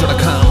नेपप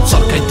मान्छेबाट घाम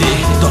सर्काइदे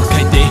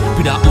तर्काइदे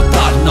पीडा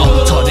उतार्न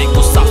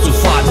छरेको सासु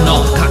फार्न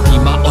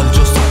घाँटीमा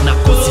अल्झो सपना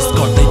कोसिस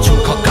गर्दैछु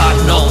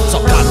खकार्न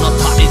सकार्न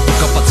थाहे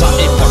दुःख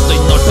पछाए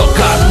पर्दैन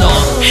डकार्न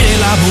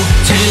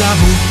छेला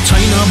भू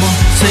छैन म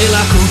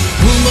सेलाको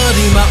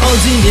भुमरीमा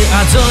अल्झिने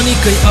आज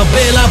निकै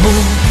अबेला भू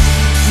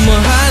म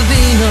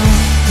हार्दिन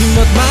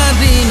हिम्मत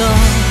मार्दिन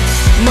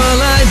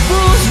मलाई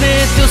बुझ्ने